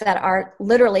objects that are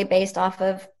literally based off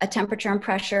of a temperature and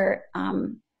pressure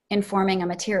informing a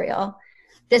material.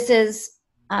 This is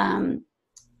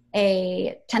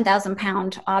a 10,000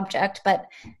 pound object, but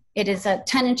it is a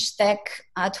 10-inch thick,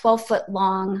 12-foot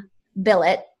long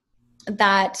billet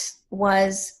that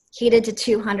was heated to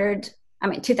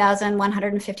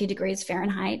 2,150 degrees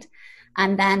Fahrenheit,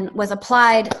 and then was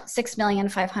applied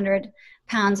 6,500,000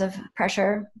 pounds of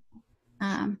pressure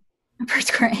per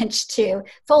square inch to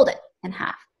fold it in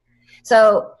half.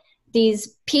 So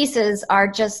these pieces are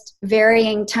just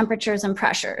varying temperatures and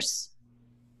pressures.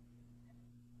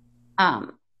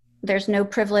 There's no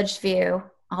privileged view,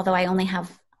 although I only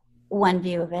have one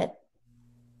view of it.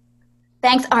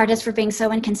 Thanks, artists, for being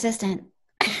so inconsistent.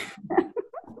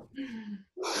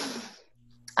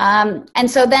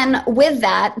 And so then with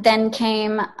that, then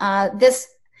came this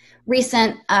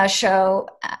recent show,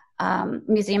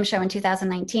 museum show in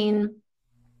 2019,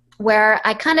 where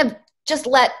I kind of just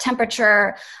let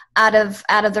temperature out of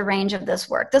the range of this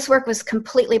work. This work was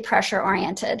completely pressure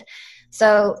oriented.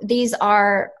 So these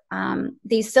are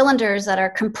these cylinders that are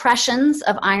compressions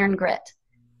of iron grit.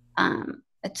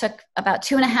 It took about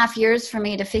 2.5 years for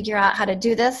me to figure out how to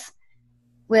do this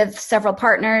with several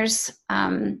partners.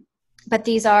 But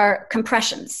these are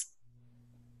compressions.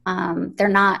 They're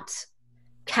not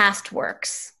cast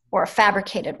works or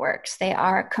fabricated works. They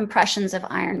are compressions of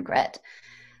iron grit.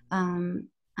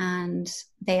 And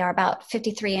they are about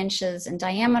 53 inches in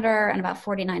diameter and about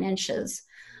 49 inches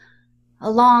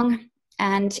long.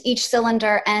 And each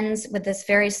cylinder ends with this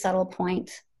very subtle point.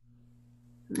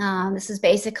 This is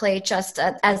basically just,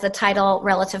 as the title,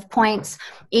 relative points.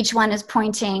 Each one is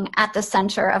pointing at the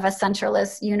center of a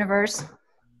centerless universe.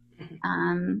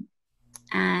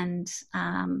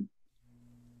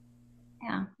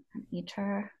 Yeah,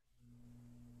 ITER.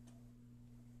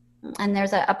 And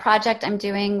there's a project I'm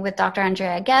doing with Dr.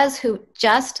 Andrea Ghez, who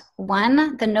just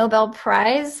won the Nobel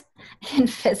Prize in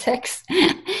physics.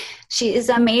 She is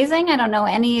amazing. I don't know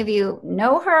any of you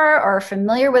know her or are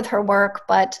familiar with her work,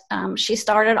 but she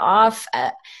started off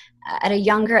at a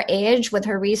younger age with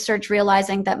her research,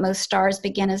 realizing that most stars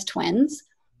begin as twins.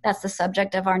 That's the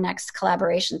subject of our next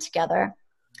collaboration together.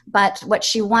 But what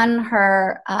she won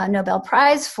her Nobel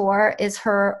Prize for is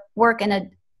her work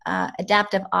in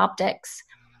adaptive optics,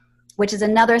 which is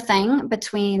another thing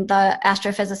between the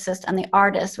astrophysicist and the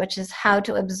artist, which is how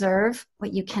to observe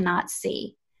what you cannot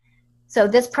see. So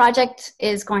this project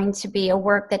is going to be a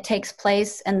work that takes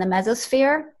place in the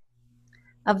mesosphere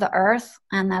of the Earth,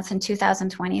 and that's in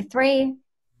 2023.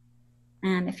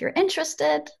 And if you're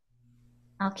interested,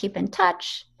 I'll keep in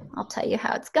touch. I'll tell you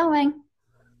how it's going.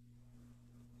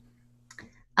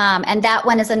 And that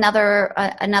one is another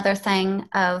thing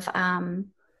of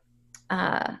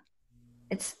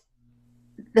it's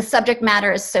the subject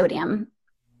matter is sodium,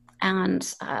 and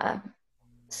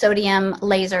sodium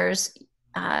lasers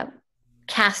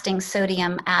casting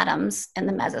sodium atoms in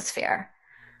the mesosphere.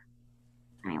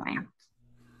 Anyway,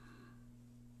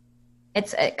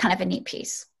 it's kind of a neat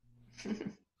piece.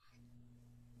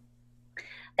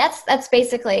 That's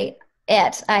basically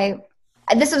it.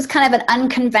 This was kind of an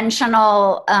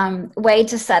unconventional way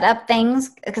to set up things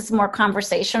because it's more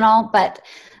conversational, but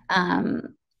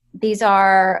these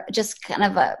are just kind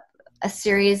of a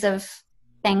series of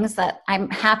things that I'm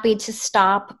happy to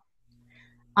stop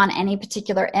on any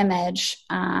particular image.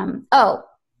 Oh,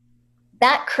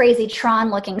 that crazy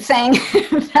Tron looking thing,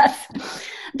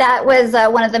 that was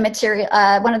one of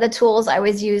the tools I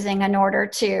was using in order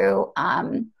to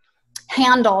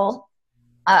handle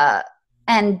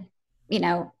and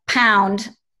pound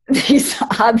these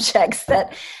objects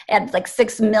that had like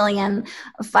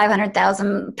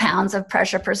 6,500,000 pounds of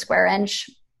pressure per square inch.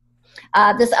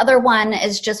 This other one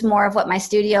is just more of what my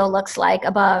studio looks like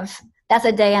above. That's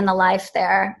a day in the life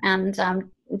there. And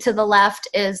to the left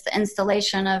is the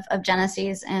installation of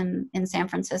Genesis in San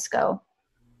Francisco.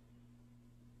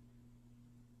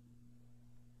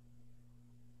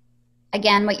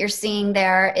 again, what you're seeing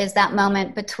there is that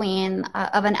moment between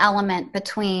of an element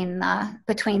between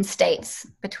states,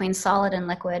 between solid and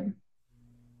liquid.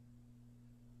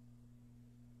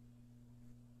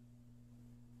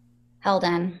 Held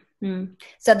in.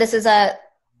 So this is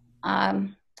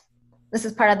this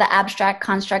is part of the Abstract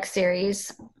Construct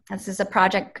series. This is a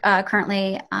project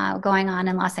currently going on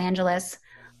in Los Angeles.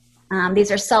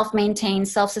 These are self-maintained,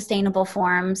 self-sustainable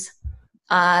forms.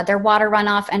 Their water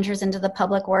runoff enters into the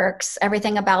public works.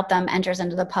 Everything about them enters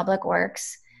into the public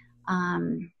works.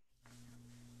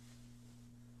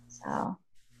 So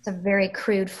it's a very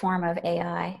crude form of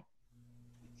AI.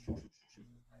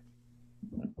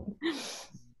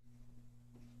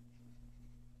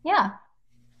 Yeah.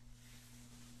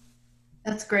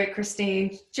 That's great,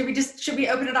 Christine. Should we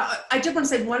open it up? I just want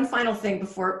to say one final thing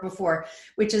before,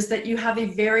 which is that you have a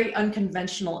very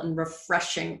unconventional and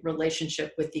refreshing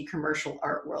relationship with the commercial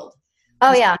art world.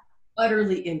 Oh, yeah.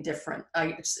 Utterly indifferent.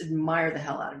 I just admire the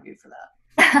hell out of you for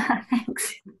that.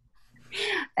 Thanks.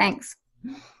 Thanks.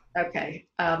 Okay.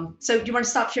 So do you want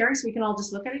to stop sharing so we can all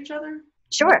just look at each other?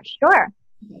 Sure. Okay.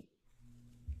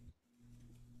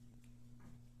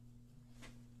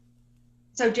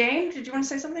 So Jane, did you want to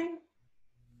say something?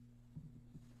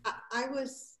 I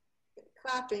was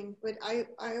clapping, but I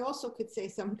also could say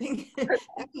something.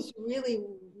 That was really,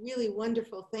 really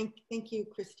wonderful. Thank you,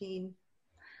 Christine.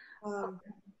 I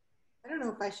don't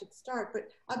know if I should start, but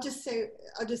I'll just say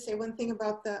one thing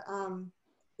about the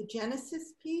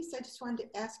Genesis piece. I just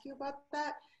wanted to ask you about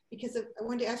that because I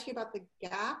wanted to ask you about the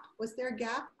gap. Was there a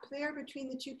gap there between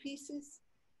the two pieces?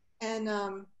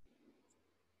 And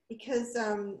because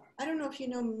I don't know if you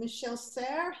know Michel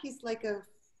Serres. He's like a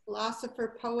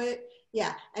philosopher, poet.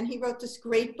 Yeah, and he wrote this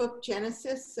great book,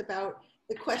 Genesis, about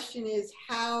the question is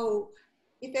how,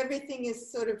 if everything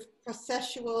is sort of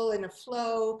processual and a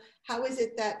flow, how is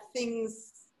it that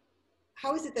things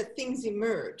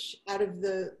emerge out of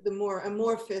the more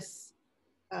amorphous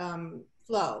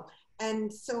flow?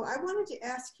 And so I wanted to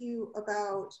ask you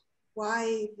about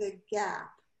why the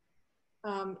gap.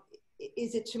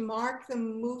 Is it to mark the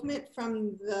movement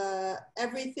from the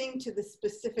everything to the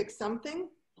specific something?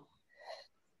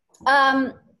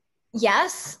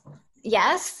 Yes.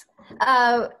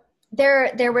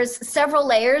 There was several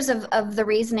layers of the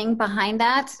reasoning behind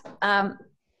that.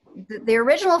 The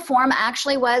original form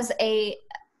actually was a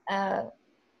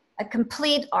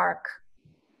complete arc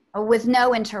with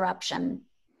no interruption.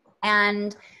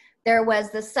 And there was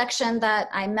the section that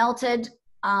I melted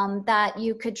that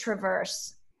you could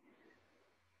traverse.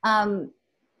 Then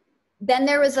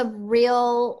there was a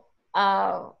real,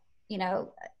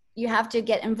 you have to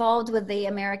get involved with the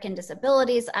American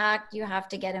Disabilities Act. You have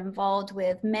to get involved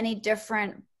with many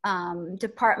different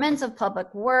departments of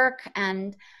public work.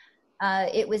 And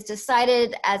it was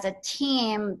decided as a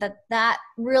team that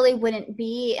really wouldn't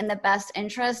be in the best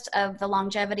interest of the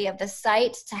longevity of the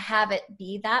site to have it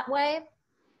be that way.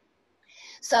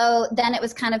 So then it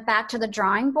was kind of back to the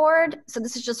drawing board. So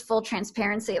this is just full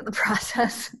transparency of the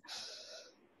process.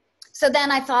 So then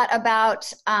I thought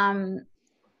about,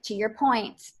 to your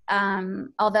point,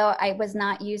 although I was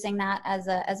not using that as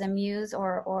a muse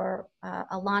or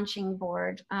a launching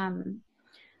board,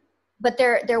 but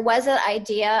there was an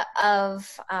idea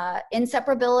of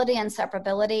inseparability and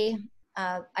separability.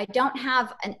 I don't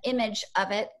have an image of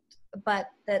it,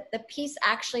 but the piece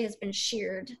actually has been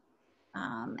sheared.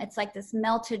 It's like this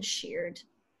melted sheared.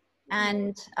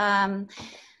 And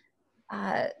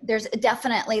there's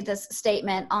definitely this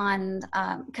statement on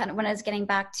kind of when I was getting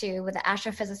back to with the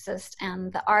astrophysicist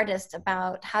and the artist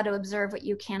about how to observe what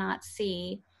you cannot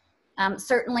see.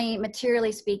 Certainly,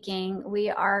 materially speaking, we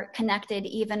are connected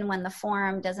even when the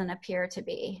form doesn't appear to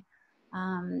be.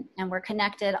 And we're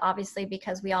connected, obviously,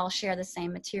 because we all share the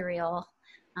same material,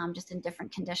 just in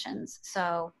different conditions.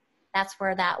 So that's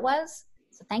where that was.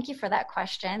 So thank you for that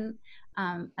question.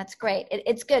 That's great.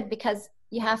 It's good because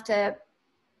you have to,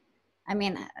 I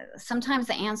mean, sometimes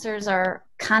the answers are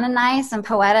kind of nice and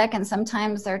poetic, and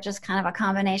sometimes they're just kind of a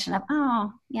combination of,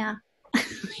 oh, yeah,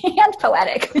 and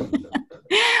poetic.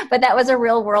 But that was a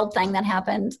real world thing that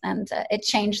happened, and it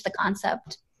changed the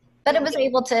concept. But it was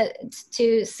able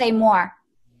to say more.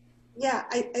 Yeah,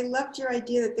 I loved your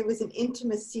idea that there was an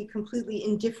intimacy completely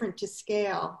indifferent to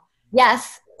scale.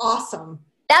 Yes. Awesome.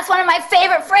 That's one of my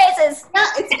favorite phrases. Yeah,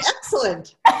 it's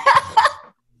excellent.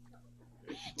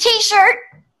 T-shirt.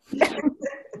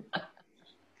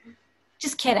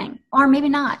 Just kidding. Or maybe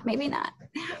not. Maybe not.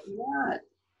 Yeah.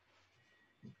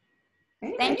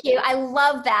 Hey. Thank you. I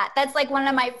love that. That's like one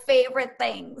of my favorite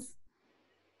things.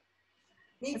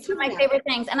 It's one of my favorite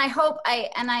things. And I hope I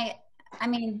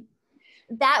mean,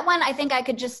 that one, I think I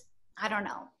could just I don't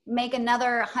know, make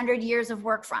another 100 years of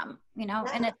work from, you know,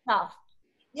 in itself.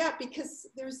 Yeah, because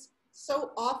there's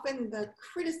so often the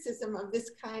criticism of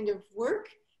this kind of work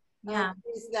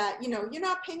is that, you know, you're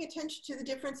not paying attention to the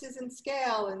differences in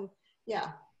scale, and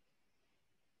yeah.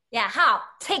 Yeah, how?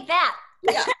 Take that.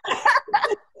 Yeah.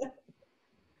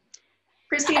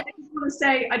 Christine,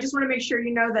 I just want to make sure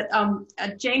you know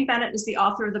that Jane Bennett is the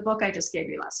author of the book I just gave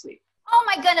you last week. Oh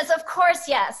my goodness, of course,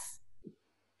 yes.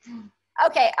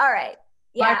 Okay, all right.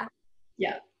 Yeah.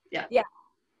 Yeah.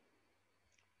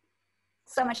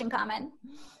 So much in common.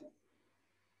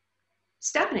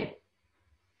 Stephanie.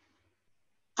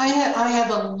 I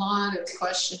have a lot of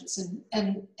questions,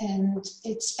 and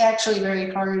it's actually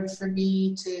very hard for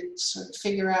me to sort of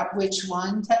figure out which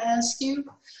one to ask you.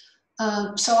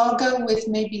 So I'll go with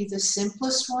maybe the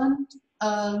simplest one.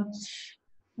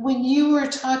 When you were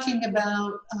talking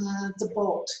about the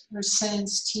bolt or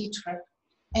sans titre,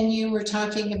 and you were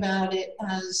talking about it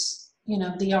as, you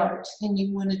know, the art, and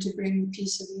you wanted to bring a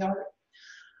piece of the art.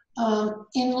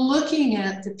 In looking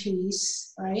at the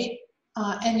piece, right,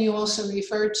 and you also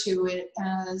referred to it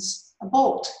as a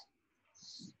bolt.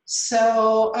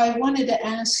 So I wanted to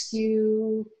ask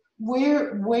you,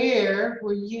 where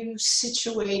were you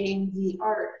situating the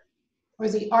art or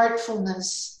the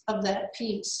artfulness of that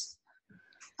piece?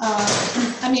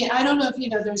 I mean, I don't know if you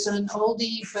know, there's an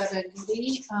oldie but a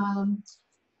goodie.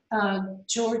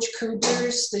 George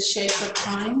Kubler's The Shape of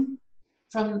Time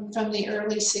from the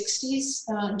early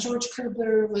 60s. George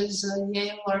Kubler was a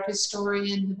Yale art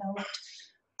historian,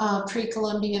 developed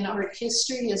pre-Columbian art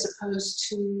history as opposed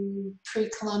to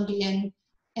pre-Columbian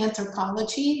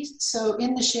anthropology. So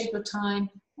in The Shape of Time,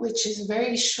 which is a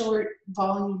very short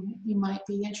volume you might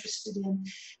be interested in,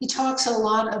 he talks a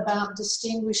lot about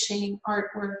distinguishing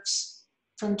artworks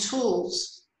from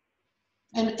tools.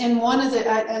 And one of the,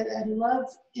 I love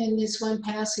in this one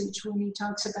passage when he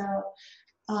talks about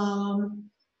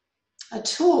a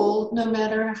tool, no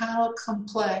matter how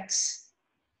complex,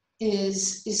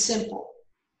 is simple.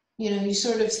 You know, you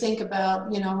sort of think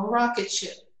about, you know, a rocket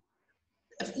ship.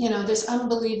 You know, this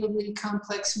unbelievably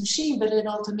complex machine, but it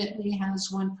ultimately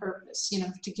has one purpose, you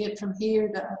know, to get from here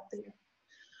to up there.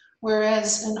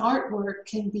 Whereas an artwork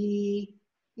can be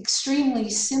extremely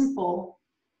simple,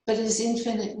 but is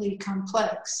infinitely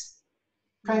complex,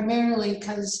 primarily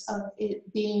because of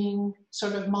it being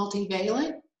sort of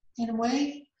multivalent in a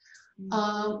way.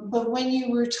 But when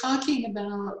you were talking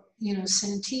about, you know,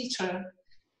 sans titre,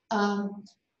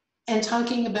 and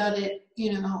talking about it,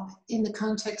 you know, in the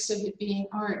context of it being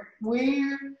art,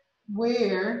 where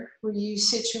were you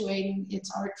situating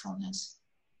its artfulness?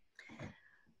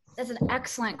 That's an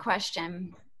excellent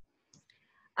question.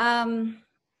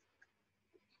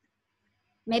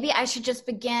 Maybe I should just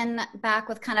begin back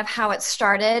with kind of how it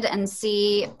started and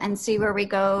see where we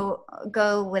go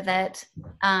with it,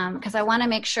 because I want to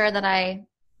make sure that I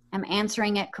am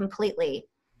answering it completely.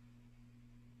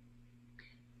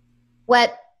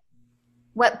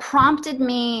 What prompted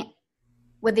me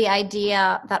with the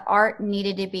idea that art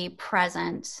needed to be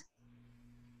present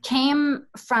came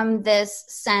from this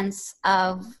sense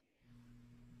of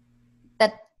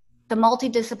that the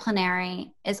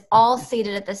multidisciplinary is all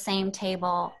seated at the same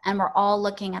table and we're all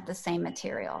looking at the same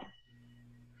material.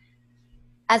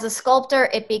 As a sculptor,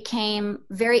 it became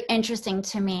very interesting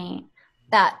to me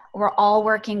that we're all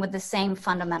working with the same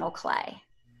fundamental clay.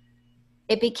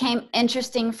 It became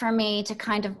interesting for me to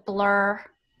kind of blur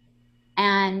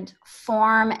and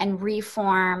form and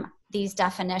reform these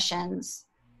definitions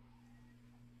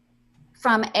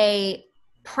from a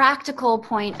practical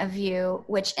point of view,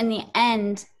 which in the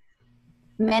end,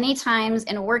 many times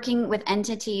in working with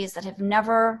entities that have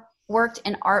never worked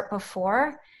in art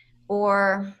before,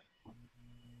 or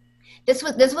this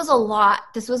was a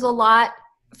lot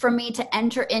for me to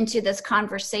enter into this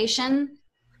conversation.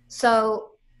 So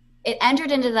it entered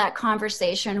into that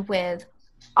conversation with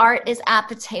art is at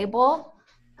the table.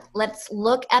 Let's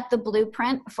look at the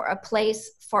blueprint for a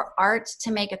place for art to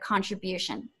make a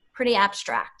contribution. Pretty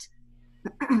abstract.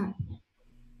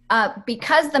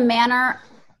 Because the manner,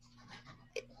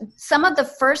 some of the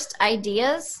first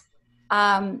ideas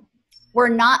were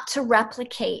not to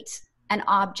replicate an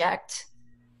object,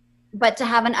 but to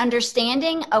have an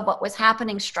understanding of what was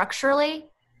happening structurally,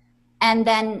 and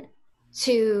then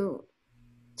to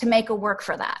make a work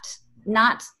for that.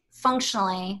 Not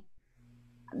functionally,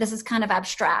 this is kind of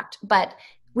abstract, but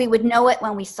we would know it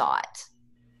when we saw it.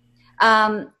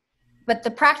 But the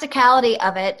practicality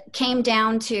of it came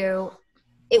down to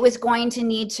it was going to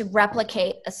need to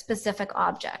replicate a specific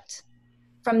object.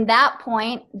 From that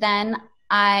point, then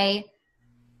I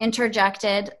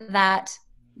interjected that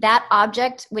that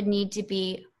object would need to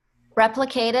be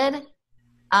replicated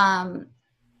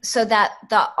so that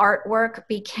the artwork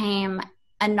became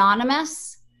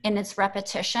anonymous in its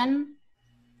repetition,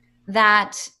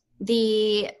 that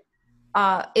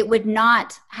it would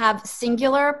not have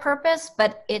singular purpose,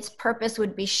 but its purpose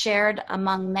would be shared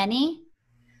among many.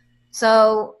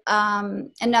 So,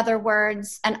 in other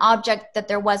words, an object that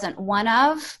there wasn't one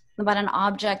of, but an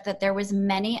object that there was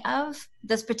many of.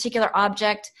 This particular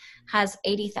object has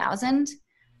 80,000.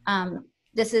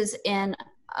 This is in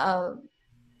a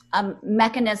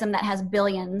mechanism that has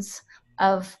billions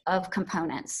of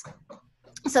components.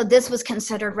 So this was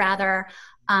considered rather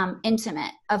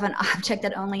intimate of an object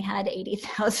that only had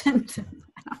 80,000.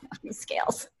 I don't know these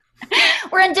scales.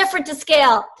 We're indifferent to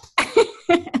scale.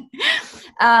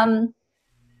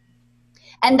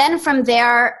 And then from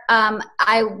there,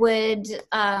 I would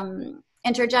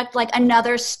interject like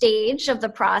another stage of the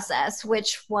process,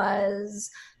 which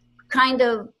was kind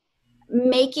of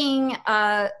making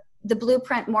the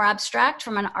blueprint more abstract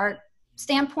from an art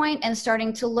standpoint and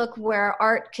starting to look where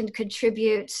art can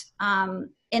contribute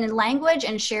in language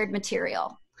and shared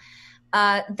material.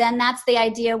 Then that's the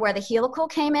idea where the helical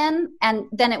came in, and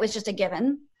then it was just a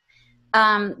given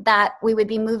that we would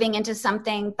be moving into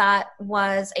something that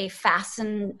was a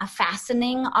fastening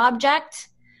object.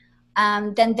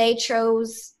 Then they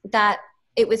chose that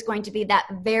it was going to be that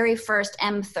very first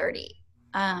M30.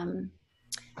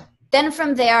 Then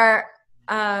from there,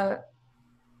 the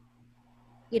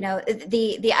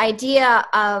idea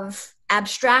of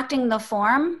abstracting the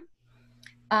form,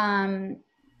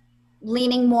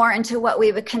 leaning more into what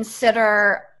we would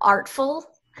consider artful.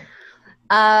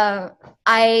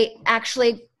 I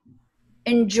actually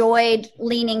enjoyed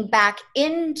leaning back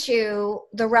into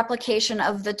the replication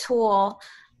of the tool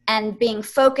and being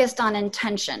focused on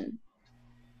intention,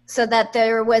 so that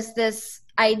there was this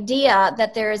idea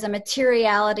that there is a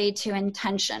materiality to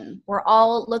intention. We're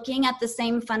all looking at the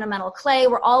same fundamental clay.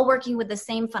 We're all working with the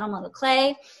same fundamental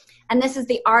clay. And this is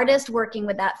the artist working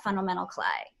with that fundamental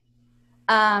clay.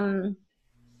 And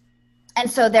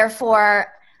so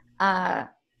therefore,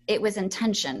 it was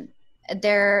intention.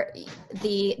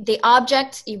 The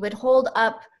object, you would hold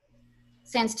up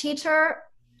sans titre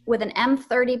with an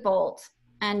M30 bolt,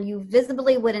 and you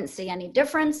visibly wouldn't see any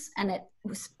difference, and it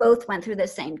both went through the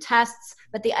same tests,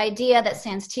 but the idea that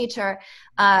sans titre,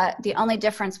 the only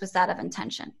difference was that of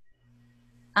intention.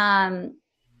 And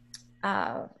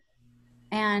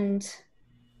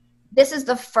this is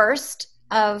the first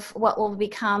of what will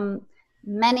become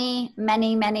many,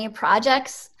 many, many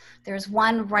projects. There's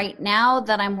one right now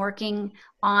that I'm working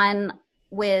on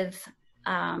with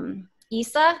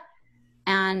ISA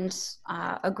and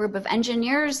a group of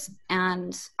engineers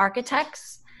and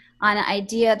architects on an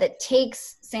idea that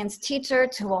takes sans titre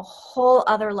to a whole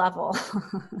other level.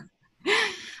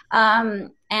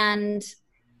 And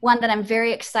one that I'm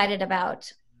very excited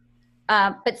about.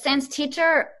 But sans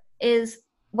titre is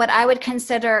what I would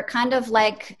consider kind of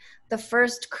like the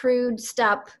first crude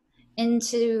step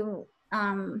into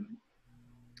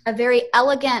a very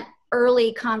elegant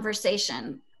early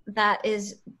conversation that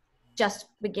is just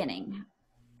beginning,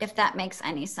 if that makes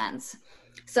any sense.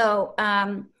 So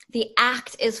the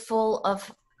act is full of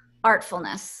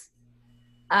artfulness,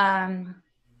 and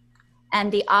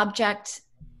the object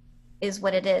is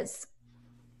what it is.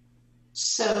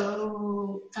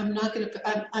 So I'm not going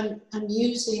to. I'm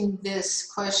using this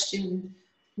question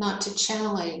not to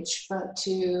challenge, but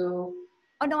to.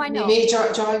 Oh no, I know. Maybe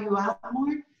draw you out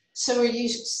more. So are you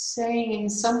saying in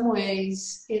some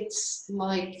ways it's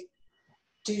like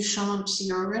Duchamp's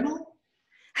urinal?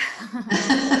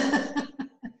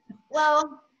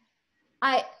 Well,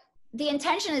 the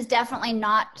intention is definitely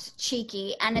not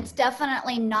cheeky, and it's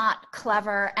definitely not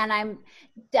clever, and I'm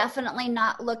definitely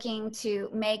not looking to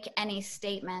make any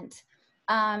statement.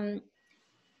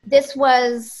 This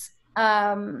was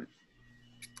a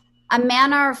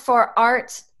manner for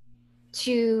art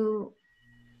to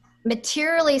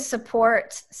materially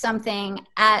support something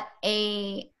at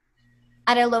a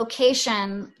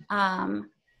location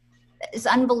is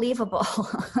unbelievable.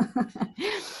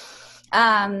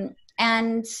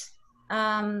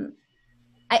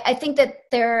 I think that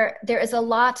there is a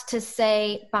lot to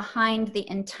say behind the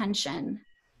intention.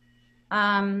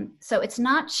 So it's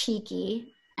not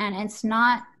cheeky and it's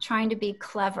not trying to be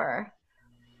clever,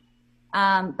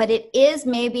 but it is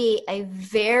maybe a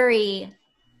very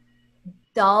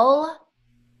dull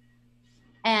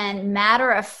and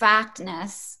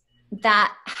matter-of-factness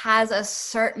that has a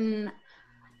certain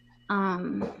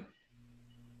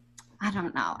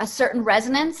a certain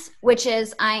resonance, which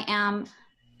is I am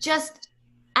just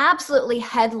absolutely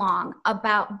headlong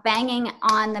about banging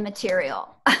on the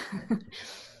material.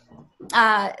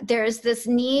 there's this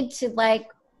need to like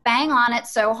bang on it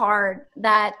so hard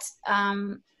that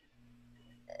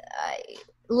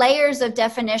layers of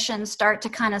definition start to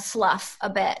kind of slough a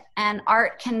bit, and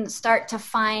art can start to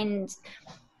find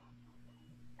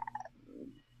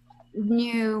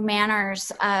new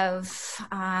manners of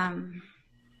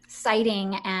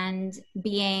citing and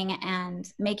being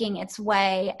and making its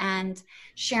way and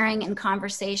sharing in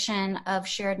conversation of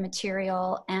shared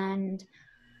material. And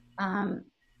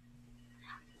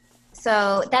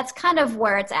so that's kind of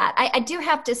where it's at. I do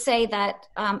have to say that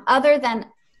other than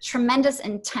tremendous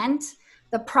intent,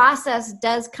 the process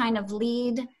does kind of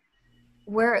lead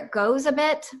where it goes a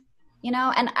bit, you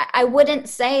know, and I wouldn't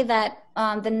say that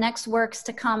the next works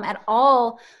to come at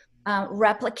all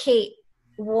replicate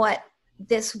what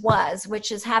this was,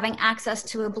 which is having access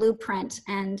to a blueprint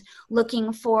and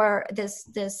looking for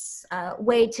this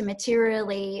way to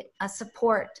materially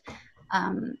support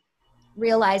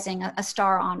realizing a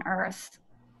star on Earth.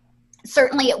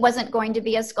 Certainly it wasn't going to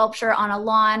be a sculpture on a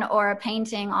lawn or a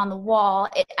painting on the wall.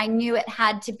 I knew it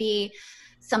had to be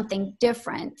something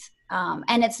different,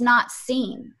 and it's not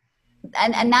seen.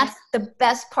 And that's the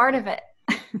best part of it.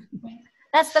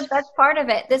 That's the best part of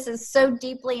it. This is so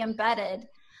deeply embedded.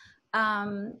 I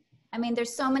mean,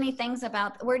 there's so many things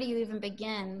about, where do you even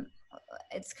begin?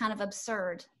 It's kind of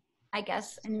absurd, I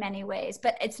guess, in many ways,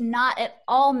 but it's not at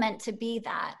all meant to be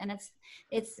that. And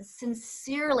it's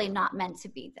sincerely not meant to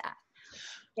be that.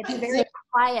 It's very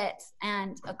quiet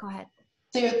and, go ahead.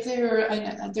 There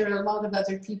are a lot of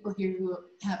other people here who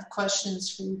have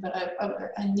questions for you, but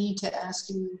I need to ask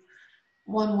you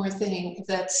one more thing,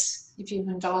 if you've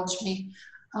indulged me.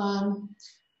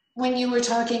 When you were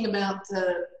talking about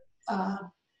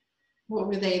what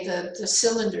were they, the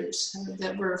cylinders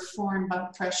that were formed by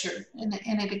pressure, and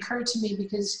it occurred to me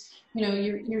because, you know,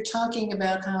 you're talking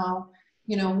about how,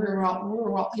 you know, we're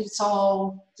all it's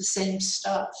all the same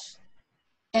stuff.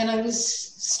 And I was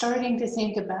starting to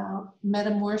think about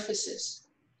metamorphosis,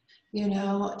 you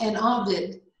know, and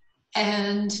Ovid,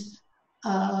 and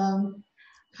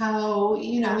how,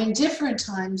 you know, in different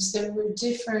times there were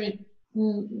different,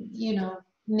 you know,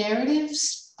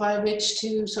 narratives by which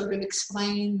to sort of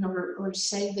explain or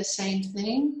say the same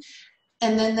thing.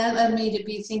 And then that led me to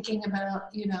be thinking about,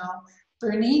 you know,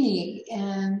 Bernini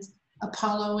and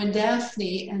Apollo and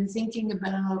Daphne, and thinking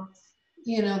about,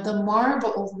 you know, the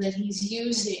marble that he's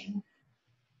using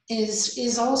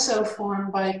is also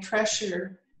formed by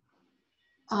pressure.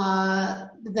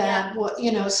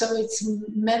 You know, so it's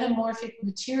metamorphic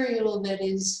material that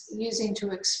is using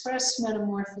to express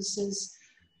metamorphosis.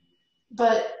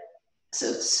 But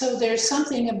so there's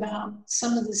something about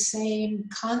some of the same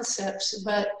concepts,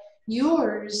 but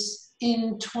yours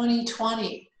in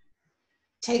 2020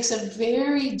 takes a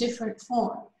very different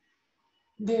form,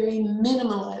 very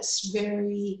minimalist,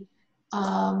 very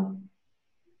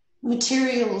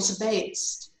materials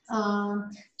based.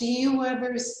 Do you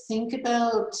ever think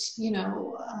about, you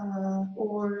know,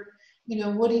 or, you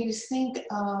know, what do you think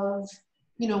of,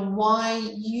 you know, why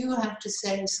you have to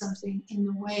say something in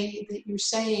the way that you're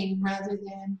saying, rather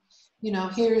than, you know,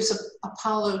 here's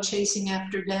Apollo chasing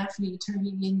after Daphne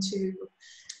turning into,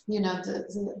 you know,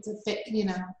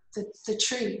 the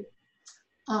tree.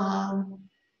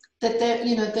 That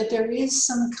you know, that there is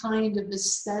some kind of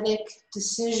aesthetic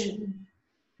decision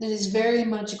that is very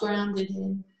much grounded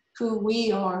in who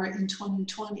we are in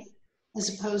 2020,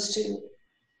 as opposed to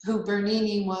who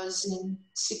Bernini was in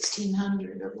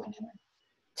 1600 or whatever.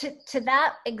 To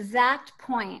that exact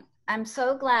point, I'm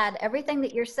so glad everything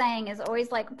that you're saying is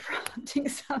always like prompting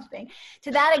something.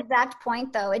 To that exact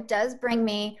point, though, it does bring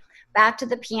me back to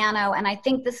the piano, and I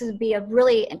think this would be a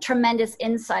really tremendous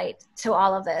insight to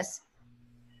all of this.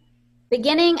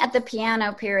 Beginning at the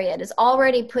piano period is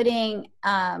already putting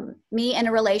me in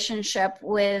a relationship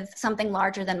with something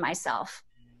larger than myself.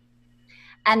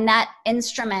 And that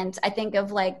instrument, I think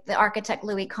of like the architect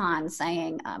Louis Kahn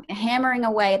saying, hammering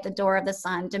away at the door of the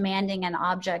sun, demanding an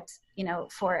object, you know,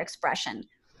 for expression.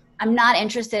 I'm not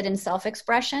interested in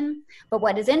self-expression, but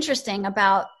what is interesting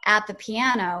about at the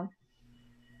piano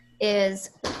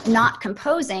is not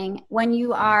composing when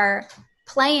you are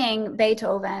playing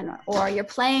Beethoven or you're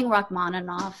playing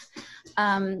Rachmaninoff.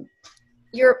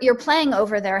 You're playing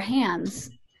over their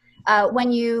hands.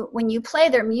 When you play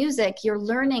their music, you're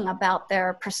learning about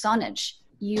their personage.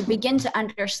 You begin to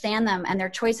understand them and their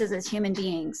choices as human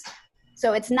beings.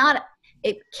 So it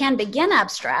can begin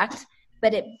abstract,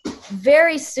 but it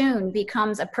very soon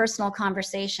becomes a personal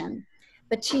conversation.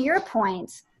 But to your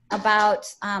point about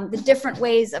the different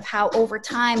ways of how over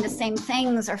time the same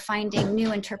things are finding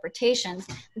new interpretations,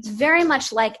 it's very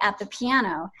much like at the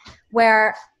piano,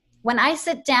 where when I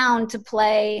sit down to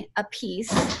play a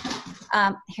piece,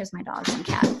 here's my dogs and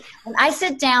cat. When I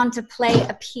sit down to play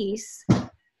a piece,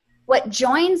 what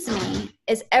joins me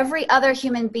is every other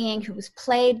human being who's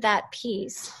played that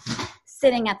piece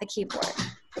sitting at the keyboard.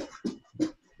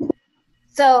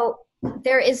 So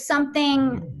there is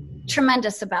something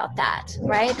tremendous about that,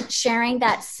 right? Sharing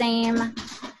that same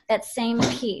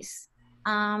piece.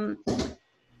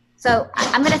 So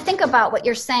I'm going to think about what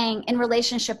you're saying in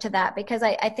relationship to that, because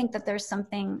I think that there's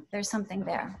something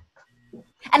there.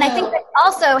 And I think that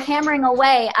also hammering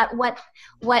away at what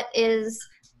is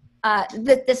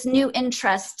this new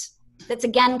interest that's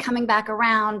again coming back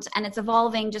around, and it's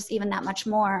evolving just even that much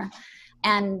more.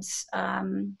 And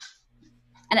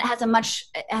it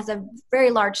has a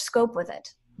very large scope with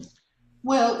it.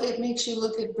 Well, it makes you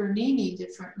look at Bernini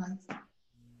differently.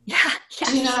 Yeah.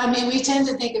 You know, I mean, we tend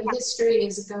to think of history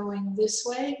as going this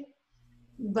way,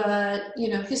 but, you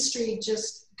know, history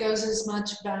just goes as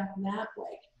much back that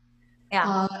way.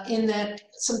 Yeah. In that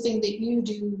something that you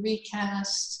do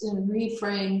recasts and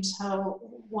reframes how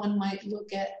one might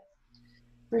look at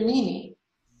Bernini.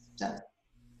 So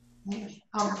anyway,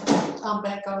 I'll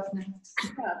back off now.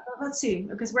 Let's see,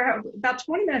 because we're about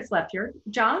 20 minutes left here.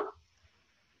 John?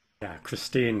 Yeah,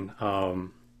 Christine,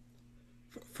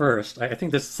 first, I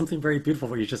think there's something very beautiful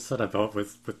what you just said about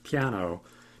with piano.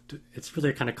 It's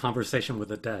really a kind of conversation with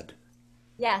the dead.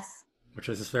 Yes. Which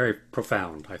is very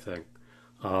profound, I think.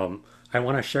 I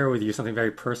want to share with you something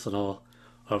very personal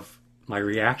of my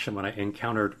reaction when I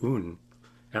encountered Un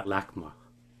at LACMA.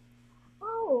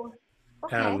 Oh,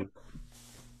 okay. And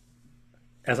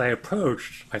as I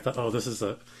approached, I thought, oh, this is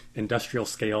an industrial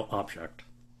scale object.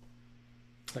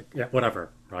 Like, yeah,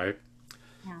 whatever, right?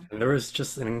 Yeah. And there was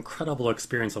just an incredible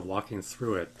experience of walking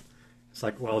through it. It's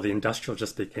like, well, the industrial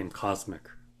just became cosmic.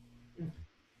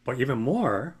 But even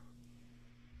more,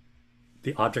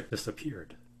 the object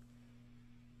disappeared.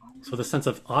 So the sense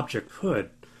of objecthood,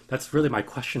 that's really my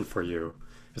question for you.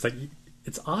 It's like,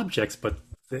 it's objects, but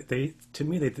they to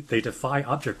me, they defy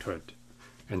objecthood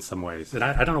in some ways. And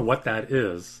I don't know what that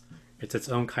is. It's its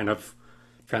own kind of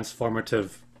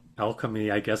transformative alchemy,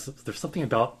 I guess. There's something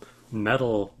about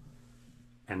metal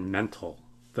and mental,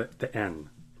 the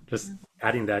N, just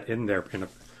adding that in there in a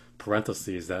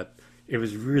parentheses, that it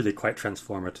was really quite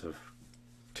transformative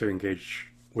to engage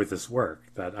with this work,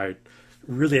 that I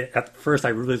really, at first, I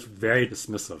really was very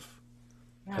dismissive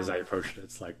as I approached it.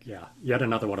 It's like, yeah, yet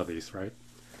another one of these, right?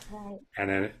 Right. And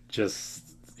then it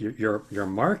just, your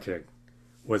marking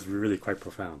was really quite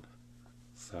profound.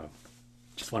 So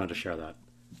just wanted to share that.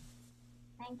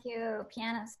 Thank you,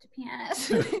 pianist to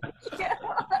pianist.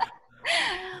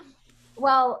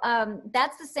 Well,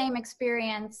 that's the same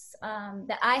experience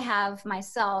that I have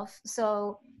myself.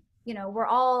 So, you know, we're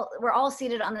all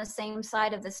seated on the same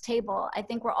side of this table. I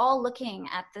think we're all looking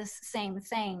at this same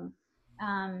thing,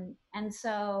 and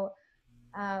so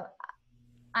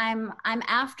I'm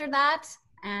after that,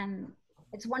 and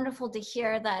it's wonderful to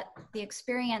hear that the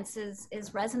experience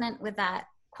is resonant with that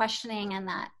questioning and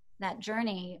that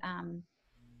journey.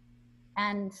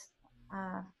 And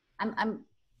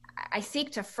I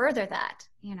seek to further that,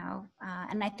 you know,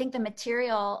 and I think the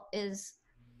material is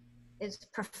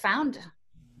profound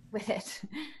with it.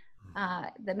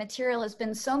 The material has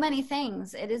been so many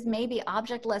things. It is maybe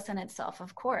objectless in itself,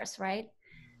 of course, right?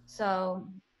 So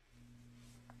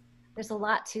there's a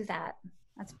lot to that.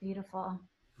 That's beautiful.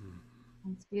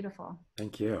 It's beautiful.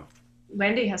 Thank you.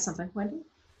 Wendy has something. Wendy?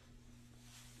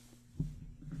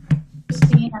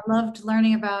 Christine, I loved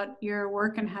learning about your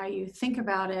work and how you think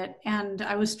about it. And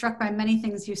I was struck by many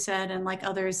things you said, and like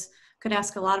others could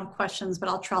ask a lot of questions, but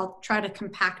I'll try to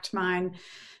compact mine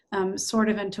sort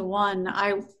of into one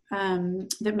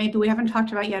that maybe we haven't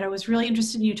talked about yet. I was really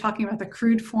interested in you talking about the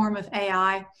crude form of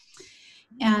AI.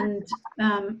 And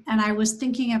I was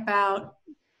thinking about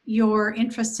your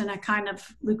interest in a kind of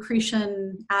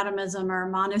Lucretian atomism or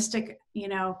monistic, you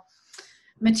know,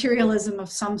 materialism of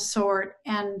some sort,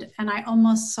 and I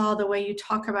almost saw the way you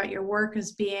talk about your work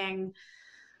as being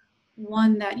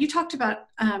one that you talked about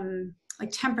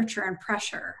like temperature and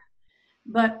pressure,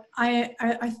 but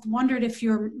I wondered if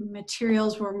your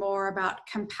materials were more about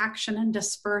compaction and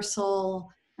dispersal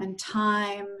and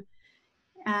time,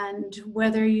 and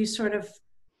whether you sort of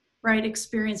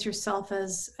experience yourself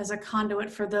as a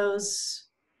conduit for those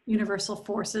universal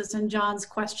forces. And John's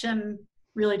question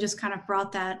really just kind of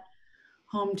brought that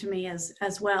home to me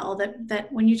as well,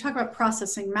 that when you talk about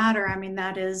processing matter, I mean,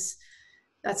 that's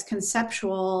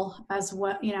conceptual as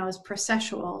well, you know, as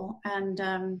processual.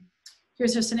 And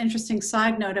here's just an interesting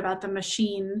side note about the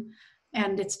machine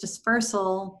and its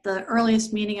dispersal, the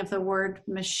earliest meaning of the word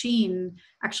machine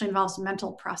actually involves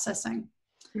mental processing.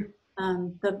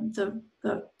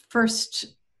 The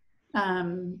first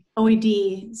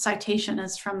OED citation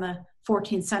is from the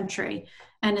 14th century,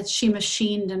 and it's she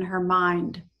machined in her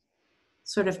mind,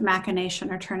 sort of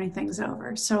machination or turning things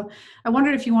over. So I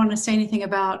wondered if you wanted to say anything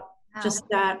about just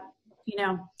that, you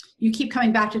know, you keep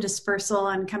coming back to dispersal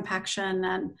and compaction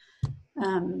and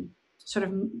sort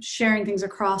of sharing things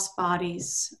across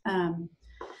bodies.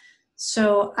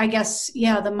 So I guess,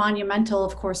 yeah, the monumental,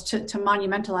 of course, to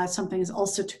monumentalize something is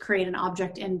also to create an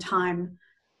object in time.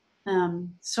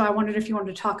 So I wondered if you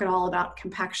wanted to talk at all about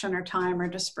compaction or time or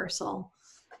dispersal.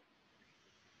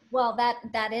 Well,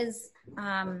 that is,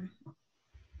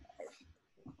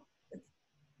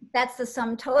 that's the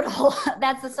sum total.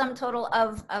 That's the sum total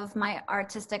of my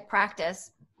artistic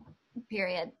practice,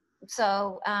 period.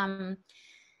 So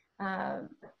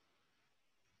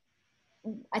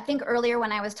I think earlier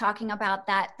when I was talking about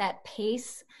that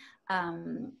pace,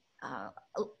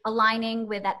 aligning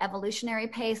with that evolutionary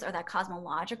pace or that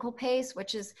cosmological pace,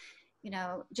 which is, you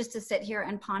know, just to sit here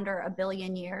and ponder 1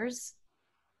 billion years,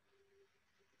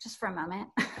 just for a moment,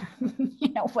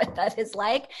 you know, what that is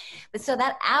like. But so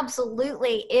that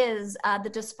absolutely is the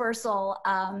dispersal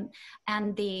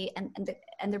and the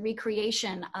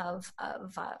recreation of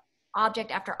object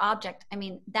after object. I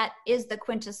mean, that is the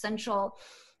quintessential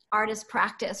artist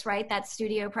practice, right? That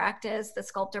studio practice, the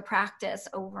sculptor practice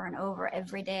over and over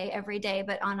every day,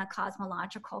 but on a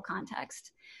cosmological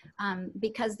context,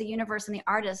 because the universe and the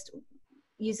artist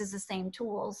uses the same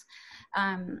tools.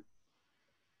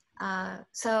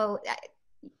 So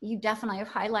you definitely have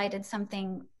highlighted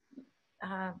something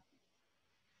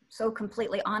so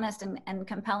completely honest and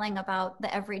compelling about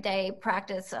the everyday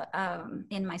practice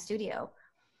in my studio.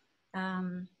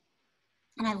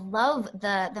 And I love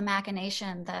the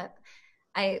machination that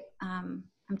I'm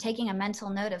taking a mental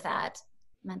note of that,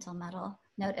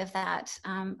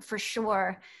 for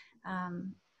sure.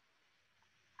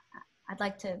 I'd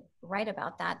like to write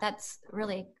about that. That's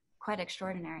really quite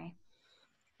extraordinary.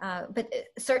 But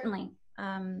certainly,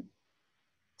 to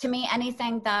me,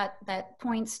 anything that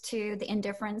points to the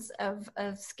indifference of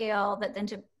scale,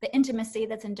 the intimacy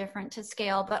that's indifferent to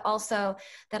scale, but also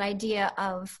that idea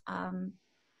of,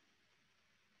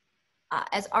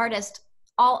 as artists,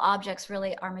 all objects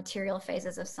really are material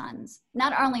phases of suns.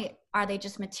 Not only are they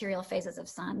just material phases of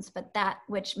suns, but that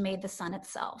which made the sun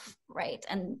itself, right?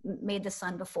 And made the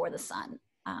sun before the sun.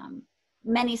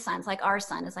 Many suns, like our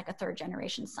sun, is like a 3rd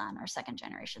generation sun or 2nd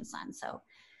generation sun. So,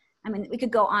 I mean, we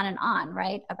could go on and on,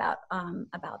 right, about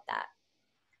that.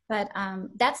 But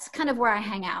that's kind of where I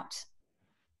hang out,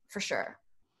 for sure.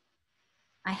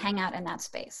 I hang out in that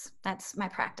space. That's my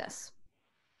practice.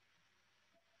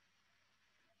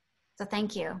 So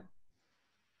thank you.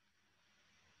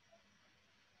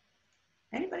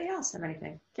 Anybody else have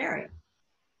anything? Carrie.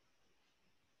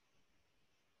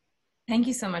 Thank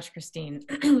you so much, Christine.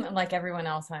 Like everyone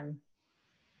else, I'm,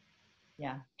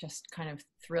 just kind of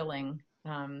thrilling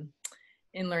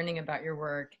in learning about your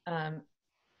work.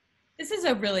 This is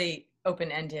a really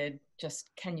open-ended, just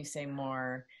can you say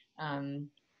more? I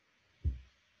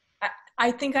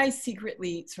think I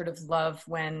secretly sort of love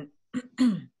when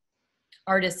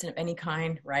artists of any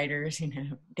kind, writers, you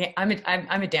know,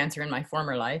 I'm a dancer in my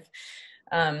former life,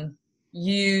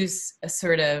 use a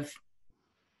sort of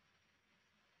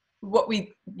what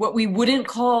we wouldn't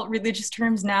call religious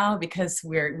terms now, because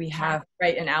we have,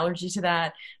 right, an allergy to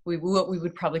that. What we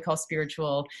would probably call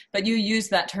spiritual, but you use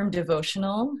that term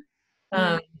devotional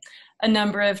a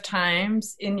number of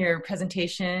times in your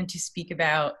presentation to speak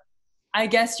about, I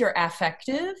guess, your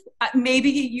affective,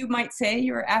 maybe you might say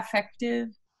your affective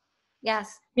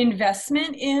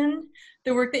investment in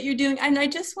the work that you're doing. And I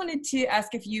just wanted to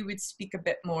ask if you would speak a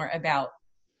bit more about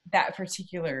that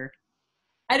particular,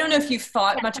 I don't know if you've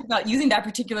thought much about using that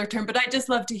particular term, but I'd just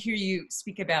love to hear you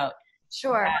speak about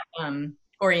that,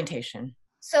 orientation.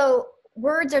 So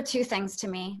words are 2 things to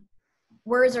me.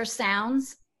 Words are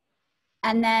sounds,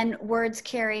 and then words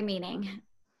carry meaning,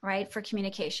 right, for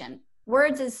communication.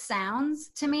 Words is sounds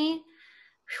to me.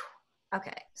 Whew.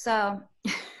 Okay, so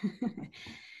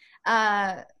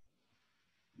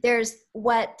there's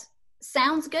what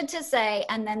sounds good to say,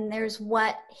 and then there's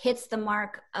what hits the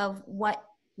mark of what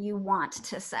you want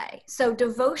to say. So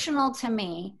devotional to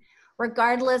me,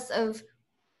 regardless of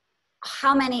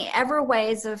how many ever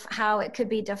ways of how it could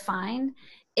be defined,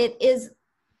 it is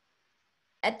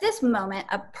at this moment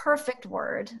a perfect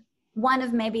word, one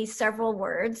of maybe several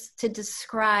words to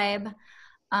describe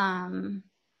the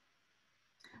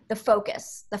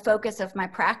focus of my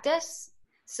practice.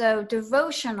 So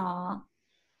devotional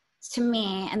to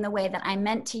me, and the way that I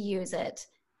meant to use it,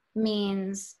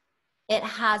 means it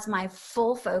has my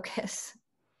full focus.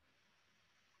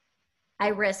 I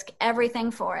risk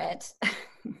everything for it.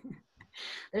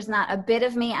 There's not a bit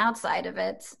of me outside of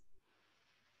it.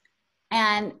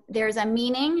 And there's a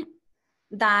meaning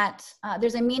that,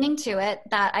 there's a meaning to it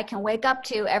that I can wake up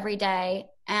to every day.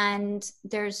 And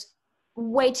there's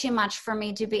way too much for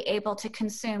me to be able to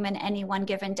consume in any one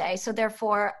given day. So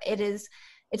therefore it's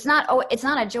not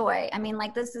a joy. I mean,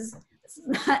 like this is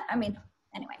not, I mean,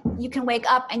 anyway, you can wake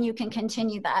up and you can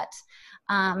continue that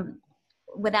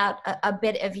without a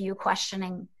bit of you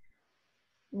questioning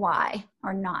why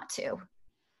or not to.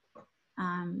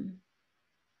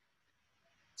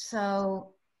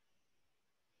 So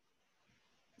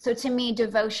to me,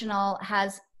 devotional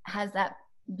has that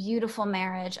beautiful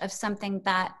marriage of something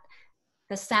that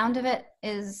the sound of it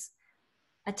is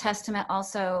a testament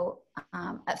also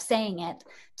of saying it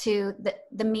to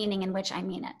the meaning in which I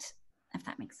mean it, if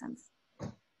that makes sense.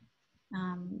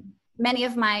 Many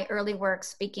of my early work,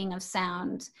 speaking of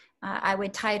sound, I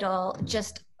would title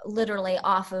just literally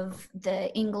off of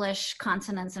the English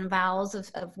consonants and vowels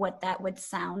of what that would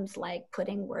sound like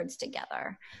putting words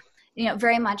together. You know,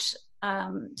 very much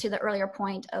to the earlier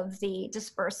point of the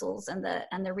dispersals and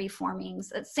the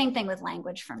reformings. Same thing with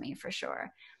language for me, for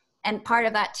sure. And part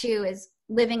of that too is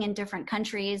living in different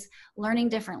countries, learning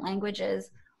different languages,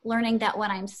 learning that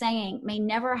what I'm saying may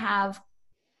never have,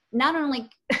 not only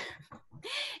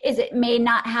is it may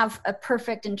not have a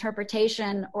perfect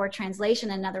interpretation or translation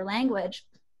in another language,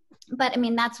 but I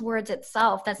mean, that's words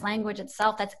itself, that's language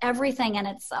itself, that's everything in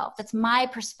itself. That's my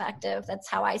perspective. That's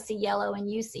how I see yellow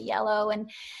and you see yellow, and,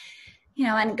 you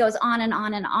know, and it goes on and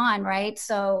on and on, right?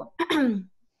 So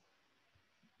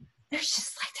there's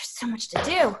so much to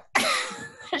do.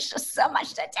 There's just so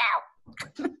much to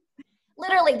do.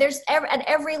 Literally, there's at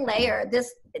every layer,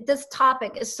 this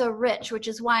topic is so rich, which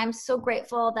is why I'm so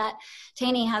grateful that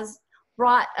Tani has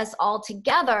brought us all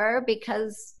together,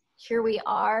 because here we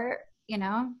are, you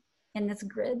know, in this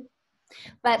grid.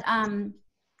 But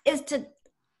is to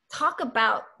talk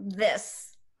about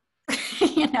this,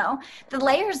 you know, the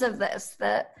layers of this,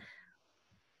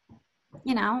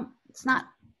 you know, it's not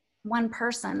one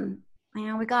person, you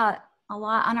know, we got a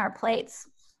lot on our plates.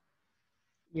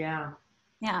 Yeah.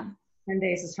 Yeah. 10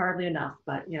 days is hardly enough,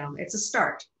 but you know, it's a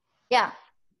start. Yeah.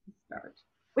 Start.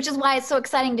 Which is why it's so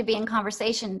exciting to be in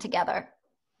conversation together.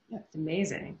 Yeah, it's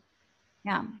amazing.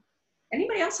 Yeah.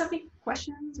 Anybody else have any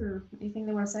questions or anything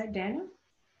they want to say? Daniel?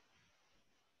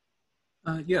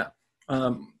 Yeah.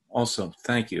 Also,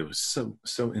 thank you. So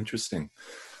interesting.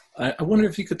 I wonder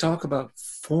if you could talk about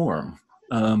form.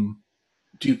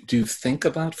 Do you think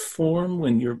about form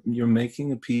when you're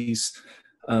making a piece?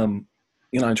 You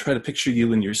know, I try to picture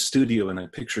you in your studio, and I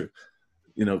picture,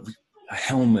 you know, a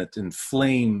helmet and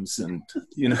flames, and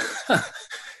you know,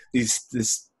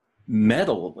 this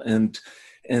metal, and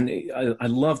I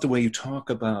love the way you talk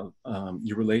about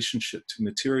your relationship to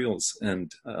materials, and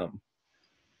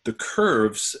the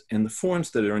curves and the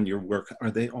forms that are in your work.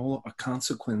 Are they all a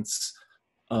consequence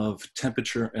of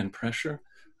temperature and pressure?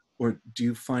 Or do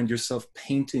you find yourself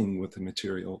painting with the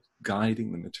material,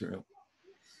 guiding the material?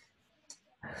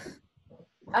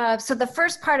 So the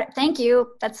first part, thank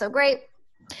you, that's so great.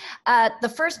 The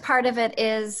first part of it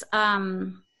is,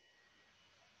 you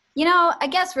know, I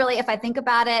guess really if I think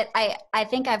about it, I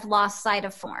think I've lost sight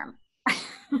of form.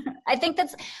 I think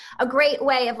that's a great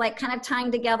way of like kind of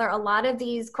tying together a lot of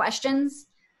these questions.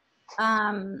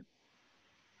 I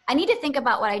need to think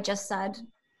about what I just said.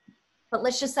 But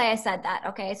let's just say I said that,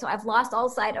 okay? So I've lost all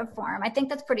sight of form. I think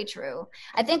that's pretty true.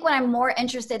 I think what I'm more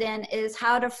interested in is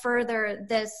how to further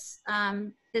this,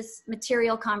 this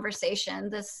material conversation,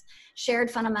 this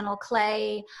shared fundamental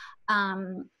clay,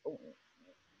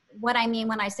 what I mean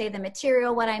when I say the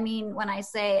material, what I mean when I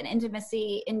say an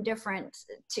intimacy indifferent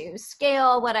to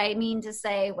scale, what I mean to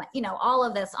say, you know, all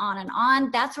of this on and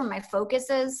on. That's where my focus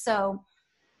is. So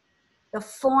the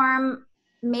form,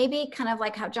 maybe kind of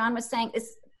like how John was saying,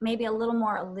 is maybe a little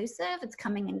more elusive. It's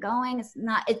coming and going. It's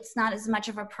not as much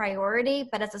of a priority,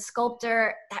 but as a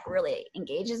sculptor, that really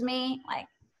engages me. Like,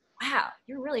 wow,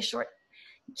 you're really short.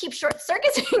 You keep short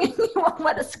circuiting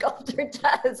what a sculptor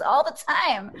does all the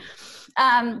time.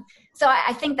 So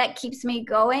I think that keeps me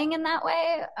going in that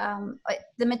way.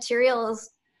 The materials,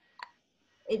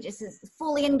 it just is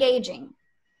fully engaging.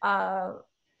 So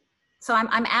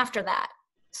I'm after that.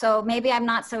 So maybe I'm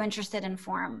not so interested in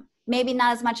form. Maybe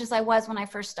not as much as I was when I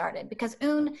first started, because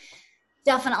Un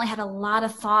definitely had a lot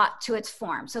of thought to its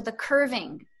form. So the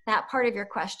curving, that part of your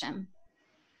question.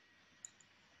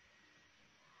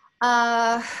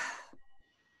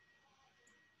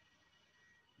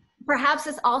 perhaps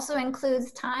this also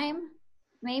includes time,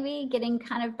 maybe getting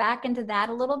kind of back into that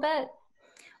a little bit.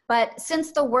 But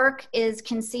since the work is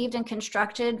conceived and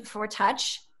constructed for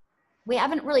touch, we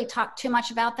haven't really talked too much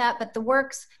about that, but the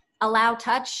works allow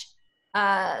touch.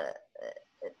 The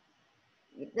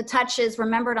touch is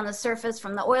remembered on the surface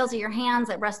from the oils of your hands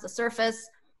that rest the surface.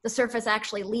 The surface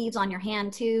actually leaves on your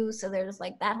hand too, so there's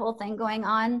like that whole thing going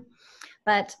on.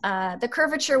 But the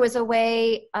curvature was a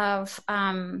way of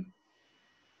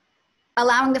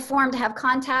allowing the form to have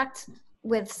contact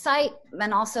with sight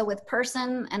and also with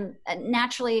person, and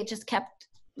naturally it just kept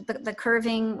the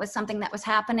curving was something that was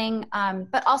happening,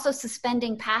 but also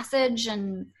suspending passage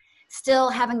and still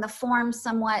having the form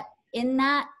somewhat in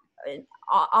that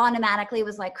automatically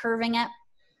was like curving it.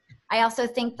 I also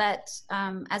think that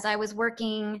as I was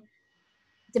working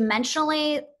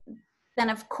dimensionally, then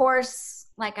of course,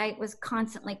 like I was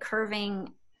constantly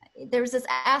curving. There was this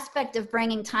aspect of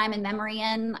bringing time and memory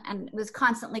in, and it was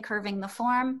constantly curving the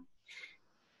form.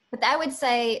 But I would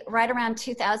say right around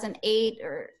 2008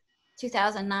 or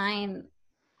 2009,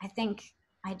 I think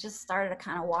I just started to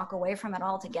kind of walk away from it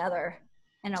altogether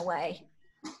in a way.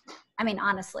 I mean,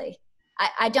 honestly,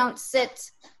 I don't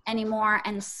sit anymore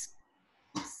and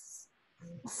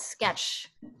sketch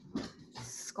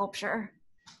sculpture.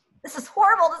 This is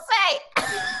horrible to say,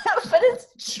 but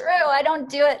it's true. I don't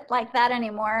do it like that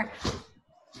anymore.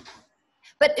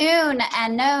 But Un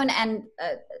and Known and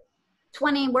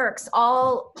 20 works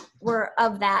all were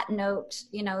of that note,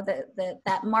 you know,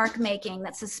 that mark making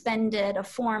that suspended a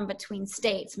form between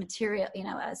states, material, you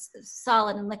know, as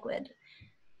solid and liquid.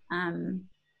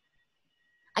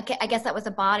 I guess that was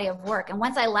a body of work. And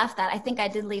once I left that, I think I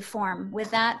did leave form with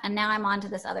that. And now I'm on to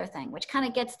this other thing, which kind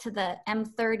of gets to the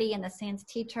M30 and the Sans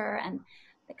teacher and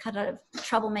the kind of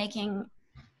troublemaking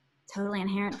totally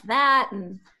inherent to that,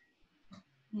 and,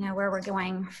 you know, where we're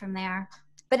going from there.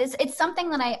 But it's something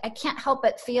that I can't help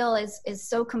but feel is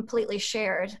so completely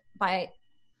shared by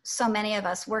so many of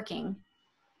us working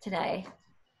today.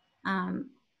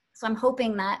 So I'm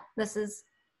hoping that this is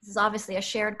obviously a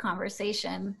shared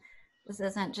conversation. This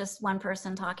isn't just one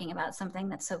person talking about something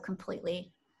that's so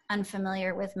completely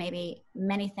unfamiliar with maybe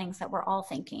many things that we're all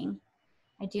thinking.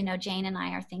 I do know Jane and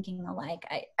I are thinking alike.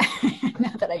 I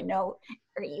know that I know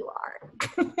where you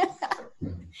are.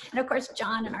 And of course,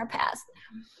 John in our past.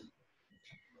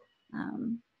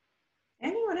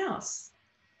 Anyone else?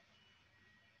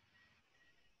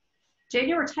 Jane,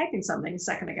 you were typing something a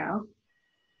second ago.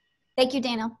 Thank you,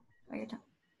 Daniel, for your time.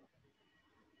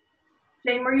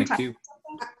 Jane, were you Thank typing you. something?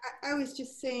 I was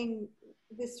just saying,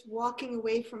 this walking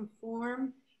away from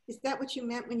form, is that what you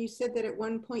meant when you said that at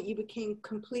one point you became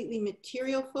completely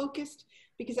material focused?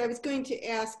 Because I was going to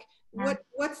ask,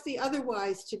 what's the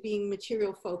otherwise to being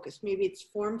material focused? Maybe it's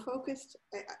form focused?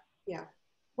 Yeah.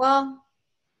 Well,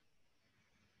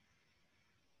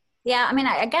 yeah, I mean,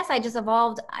 I guess I just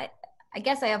evolved. I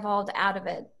guess I evolved out of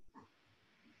it.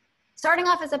 Starting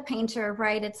off as a painter,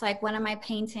 right? It's like, when am I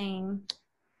painting?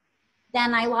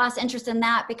 Then I lost interest in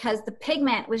that because the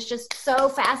pigment was just so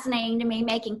fascinating to me,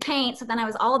 making paint. So then I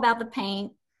was all about the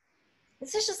paint.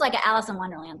 This is just like an Alice in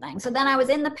Wonderland thing. So then I was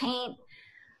in the paint,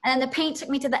 and then the paint took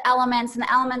me to the elements, and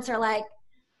the elements are like,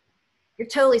 you're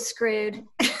totally screwed.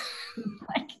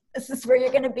 Like, this is where you're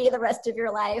going to be the rest of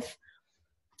your life.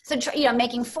 So, you know,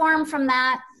 making form from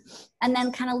that, and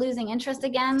then kind of losing interest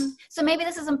again. So maybe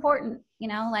this is important, you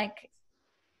know, like,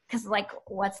 because like,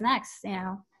 what's next, you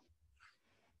know?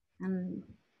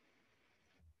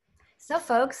 So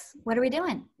folks, what are we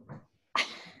doing?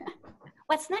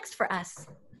 What's next for us?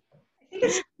 I think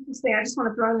it's interesting. I just want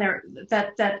to throw in there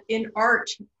that in art,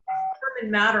 form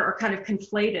and matter are kind of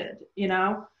conflated, you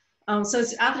know? So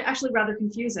it's actually rather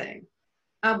confusing.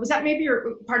 Was that maybe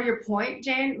part of your point,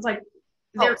 Jane? It's like,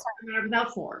 there's matter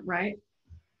without form, right?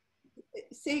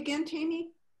 Say again, Tammy?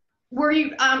 Were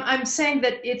you, I'm saying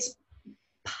that it's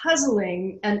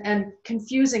puzzling and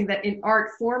confusing that in art,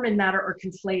 form and matter are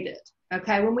conflated,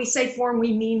 okay? When we say form,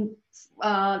 we mean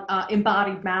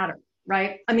embodied matter,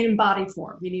 right? I mean embodied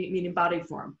form, we mean embodied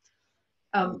form.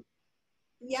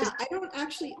 Yeah, I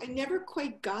never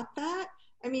quite got that.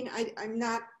 I mean, I'm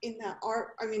not in the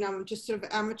art, I mean, I'm just sort of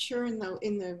amateur in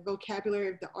the vocabulary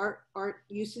of the art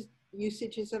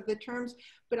usages of the terms,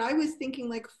 but I was thinking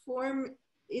like form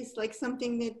is like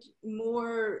something that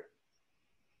more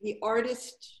the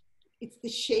artist, it's the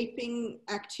shaping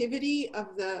activity of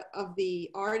the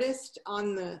artist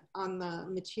on the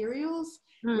materials,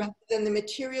 rather than the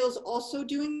materials also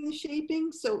doing the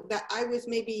shaping. So that I was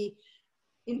maybe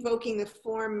invoking the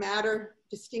form matter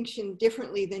distinction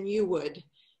differently than you would.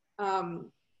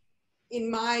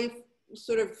 In my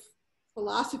sort of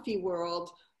philosophy world,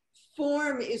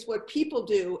 form is what people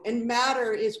do and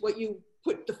matter is what you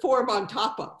put the form on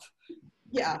top of.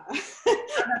 Yeah. That's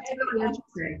really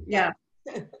interesting. Yeah,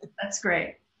 that's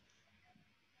great.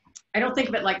 I don't think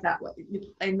of it like that way,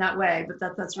 in that way, but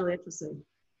that's really interesting.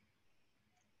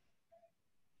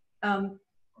 So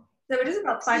it is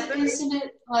about 5:30. Isn't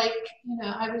it like, you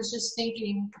know, I was just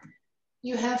thinking,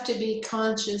 you have to be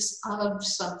conscious of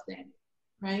something,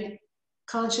 right?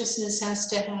 Consciousness has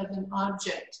to have an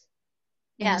object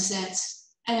in a sense.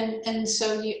 And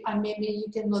so maybe you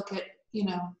can look at, you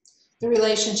know, the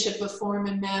relationship of form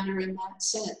and matter in that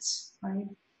sense, right?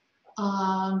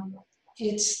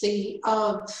 It's the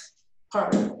of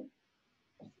part.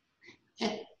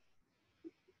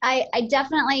 I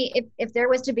definitely, if there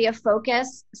was to be a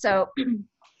focus, so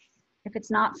if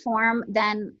it's not form,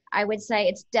 then I would say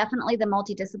it's definitely the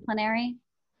multidisciplinary.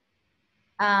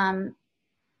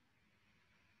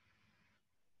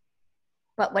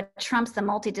 But what trumps the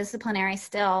multidisciplinary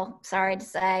still, sorry to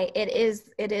say, it is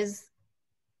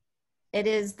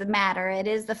the matter. It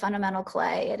is the fundamental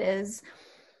clay. It is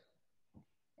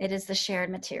the shared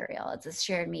material. It's a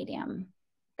shared medium,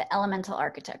 the elemental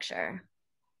architecture.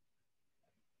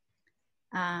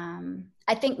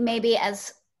 I think maybe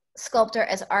as sculptor,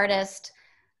 as artist,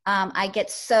 I get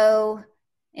so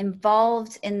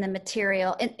involved in the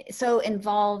material, so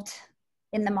involved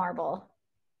in the marble.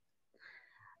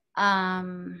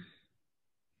 I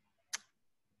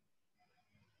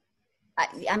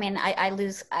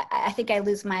think I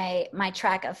lose my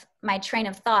train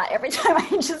of thought every time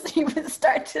I just even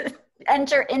start to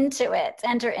enter into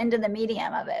the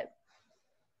medium of it.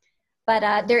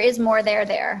 But there is more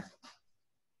there.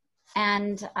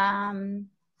 And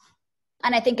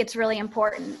I think it's really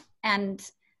important. And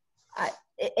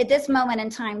at this moment in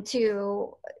time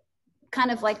too, kind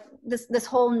of like this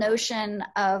whole notion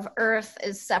of Earth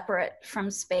is separate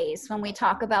from space. When we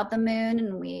talk about the moon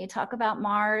and we talk about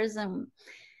Mars and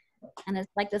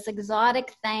it's like this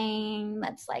exotic thing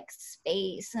that's like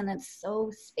space and it's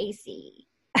so spacey.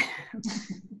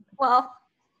 Well,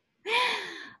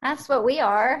 that's what we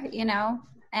are, you know,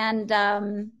 and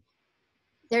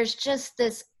there's just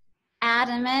this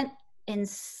adamant,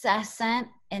 incessant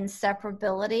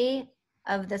inseparability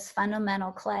of this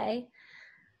fundamental clay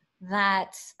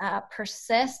that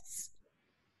persists,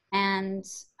 and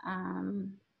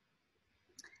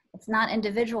it's not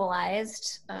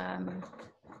individualized,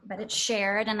 but it's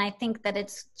shared. And I think that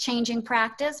it's changing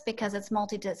practice because it's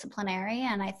multidisciplinary,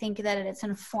 and I think that it's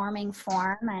informing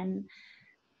form. And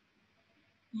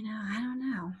you know, I don't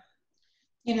know.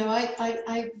 You know,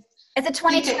 it's a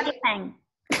 2020 thing.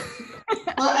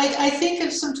 Well, I think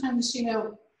of sometimes, you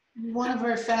know, one of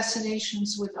our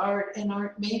fascinations with art and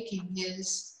art making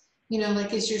is, you know,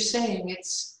 like as you're saying,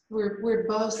 we're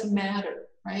both matter,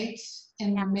 right?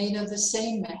 And we're made of the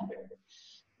same matter.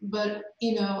 But,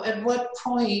 you know, at what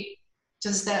point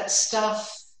does that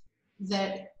stuff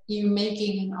that you're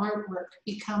making in artwork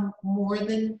become more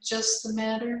than just the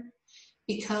matter,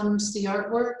 becomes the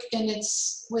artwork? And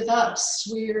it's with us,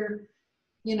 we're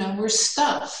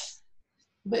stuff.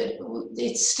 But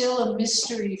it's still a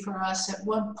mystery for us. At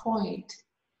what point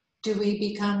do we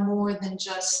become more than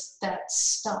just that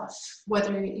stuff?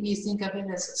 Whether you think of it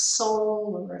as a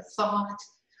soul or a thought.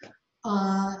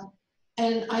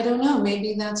 And I don't know,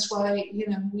 maybe that's why, you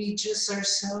know, we just are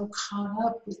so caught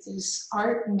up with this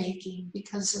art making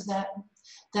because of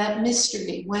that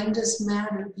mystery. When does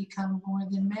matter become more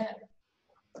than matter?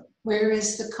 Where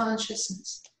is the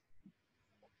consciousness?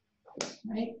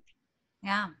 Right?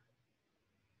 Yeah.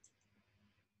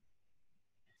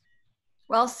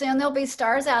 Well, soon there'll be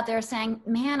stars out there saying,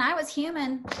 man, I was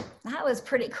human. That was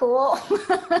pretty cool.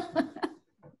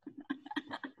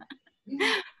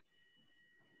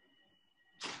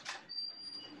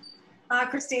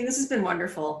 Christine, this has been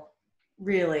wonderful.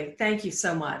 Really, thank you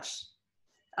so much.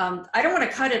 I don't want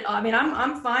to cut it. I mean,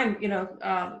 I'm fine, you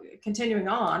know, continuing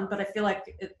on, but I feel like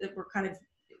we're kind of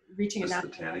reaching Just an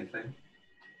the tanning thing.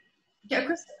 Yeah,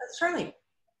 Chris, Charlie.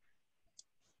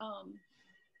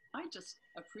 I just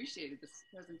appreciated this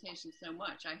presentation so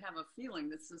much. I have a feeling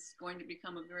this is going to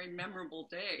become a very memorable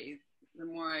day the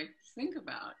more I think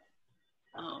about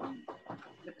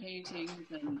the paintings,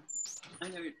 and I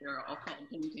know they're all called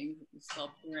paintings, the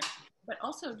sculpture, but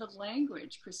also the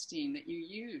language, Christine, that you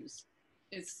use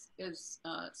is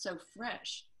so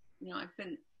fresh. You know, I've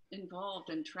been involved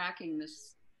in tracking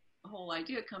this whole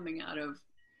idea coming out of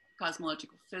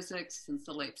cosmological physics since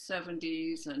the late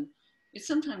 70s, and it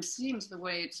sometimes seems the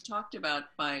way it's talked about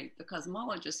by the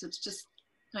cosmologists, it's just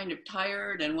kind of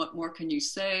tired and what more can you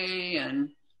say?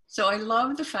 And so I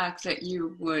love the fact that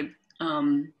you would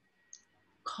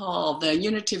call the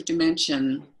unitive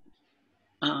dimension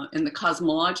in the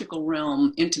cosmological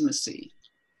realm, intimacy,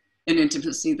 an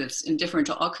intimacy that's indifferent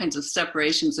to all kinds of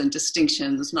separations and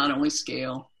distinctions, not only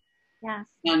scale. Yes.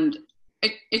 And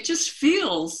it just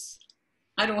feels,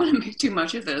 I don't want to make too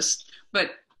much of this,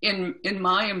 but in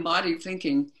my embodied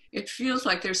thinking, it feels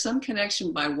like there's some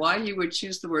connection by why you would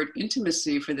choose the word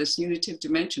intimacy for this unitive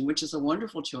dimension, which is a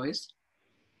wonderful choice.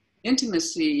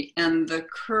 Intimacy and the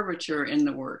curvature in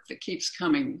the work that keeps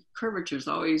coming. Curvature is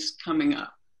always coming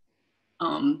up.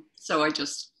 So I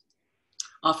just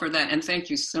offer that, and thank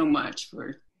you so much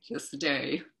for just the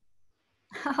day.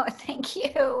 Oh, thank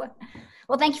you.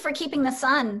 Well, thank you for keeping the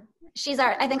sun. She's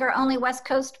I think our only West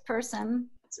Coast person.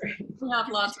 That's right. We have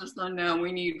lots of sun now.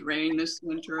 We need rain this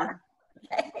winter.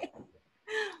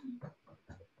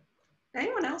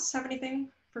 Anyone else have anything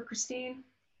for Christine?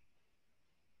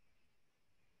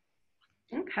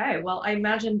 Okay, well, I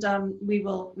imagined we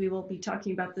will be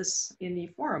talking about this in the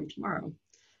forum tomorrow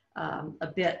a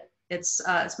bit. It's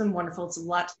been wonderful. It's a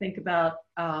lot to think about.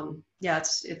 Yeah,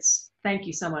 it's thank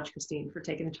you so much, Christine, for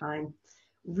taking the time.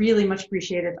 Really much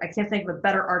appreciated. I can't think of a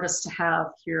better artist to have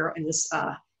here in this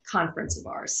conference of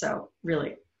ours. So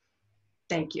really,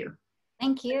 thank you.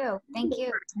 Thank you. Thank you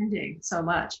For attending so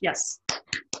much. Yes.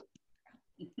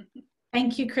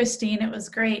 Thank you, Christine. It was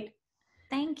great.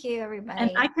 Thank you, everybody.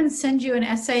 And I can send you an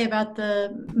essay about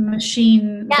the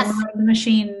machine, Yes. the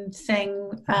machine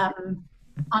thing on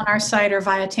our site or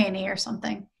via Taney or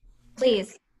something.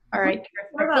 Please. All right.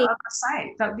 What about on the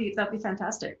site? That'd be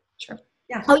fantastic. Sure.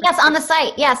 Yeah. Oh, yes, on the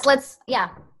site. Yes, yeah.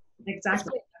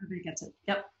 Exactly. Everybody gets it.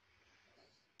 Yep.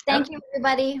 Thank you,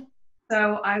 everybody.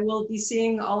 So I will be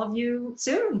seeing all of you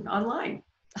soon online.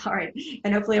 All right.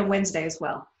 And hopefully on Wednesday as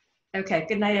well. Okay.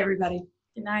 Good night, everybody.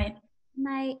 Good night. Good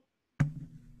night.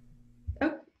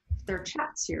 Oh, there are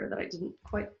chats here that I didn't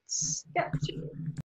quite get to.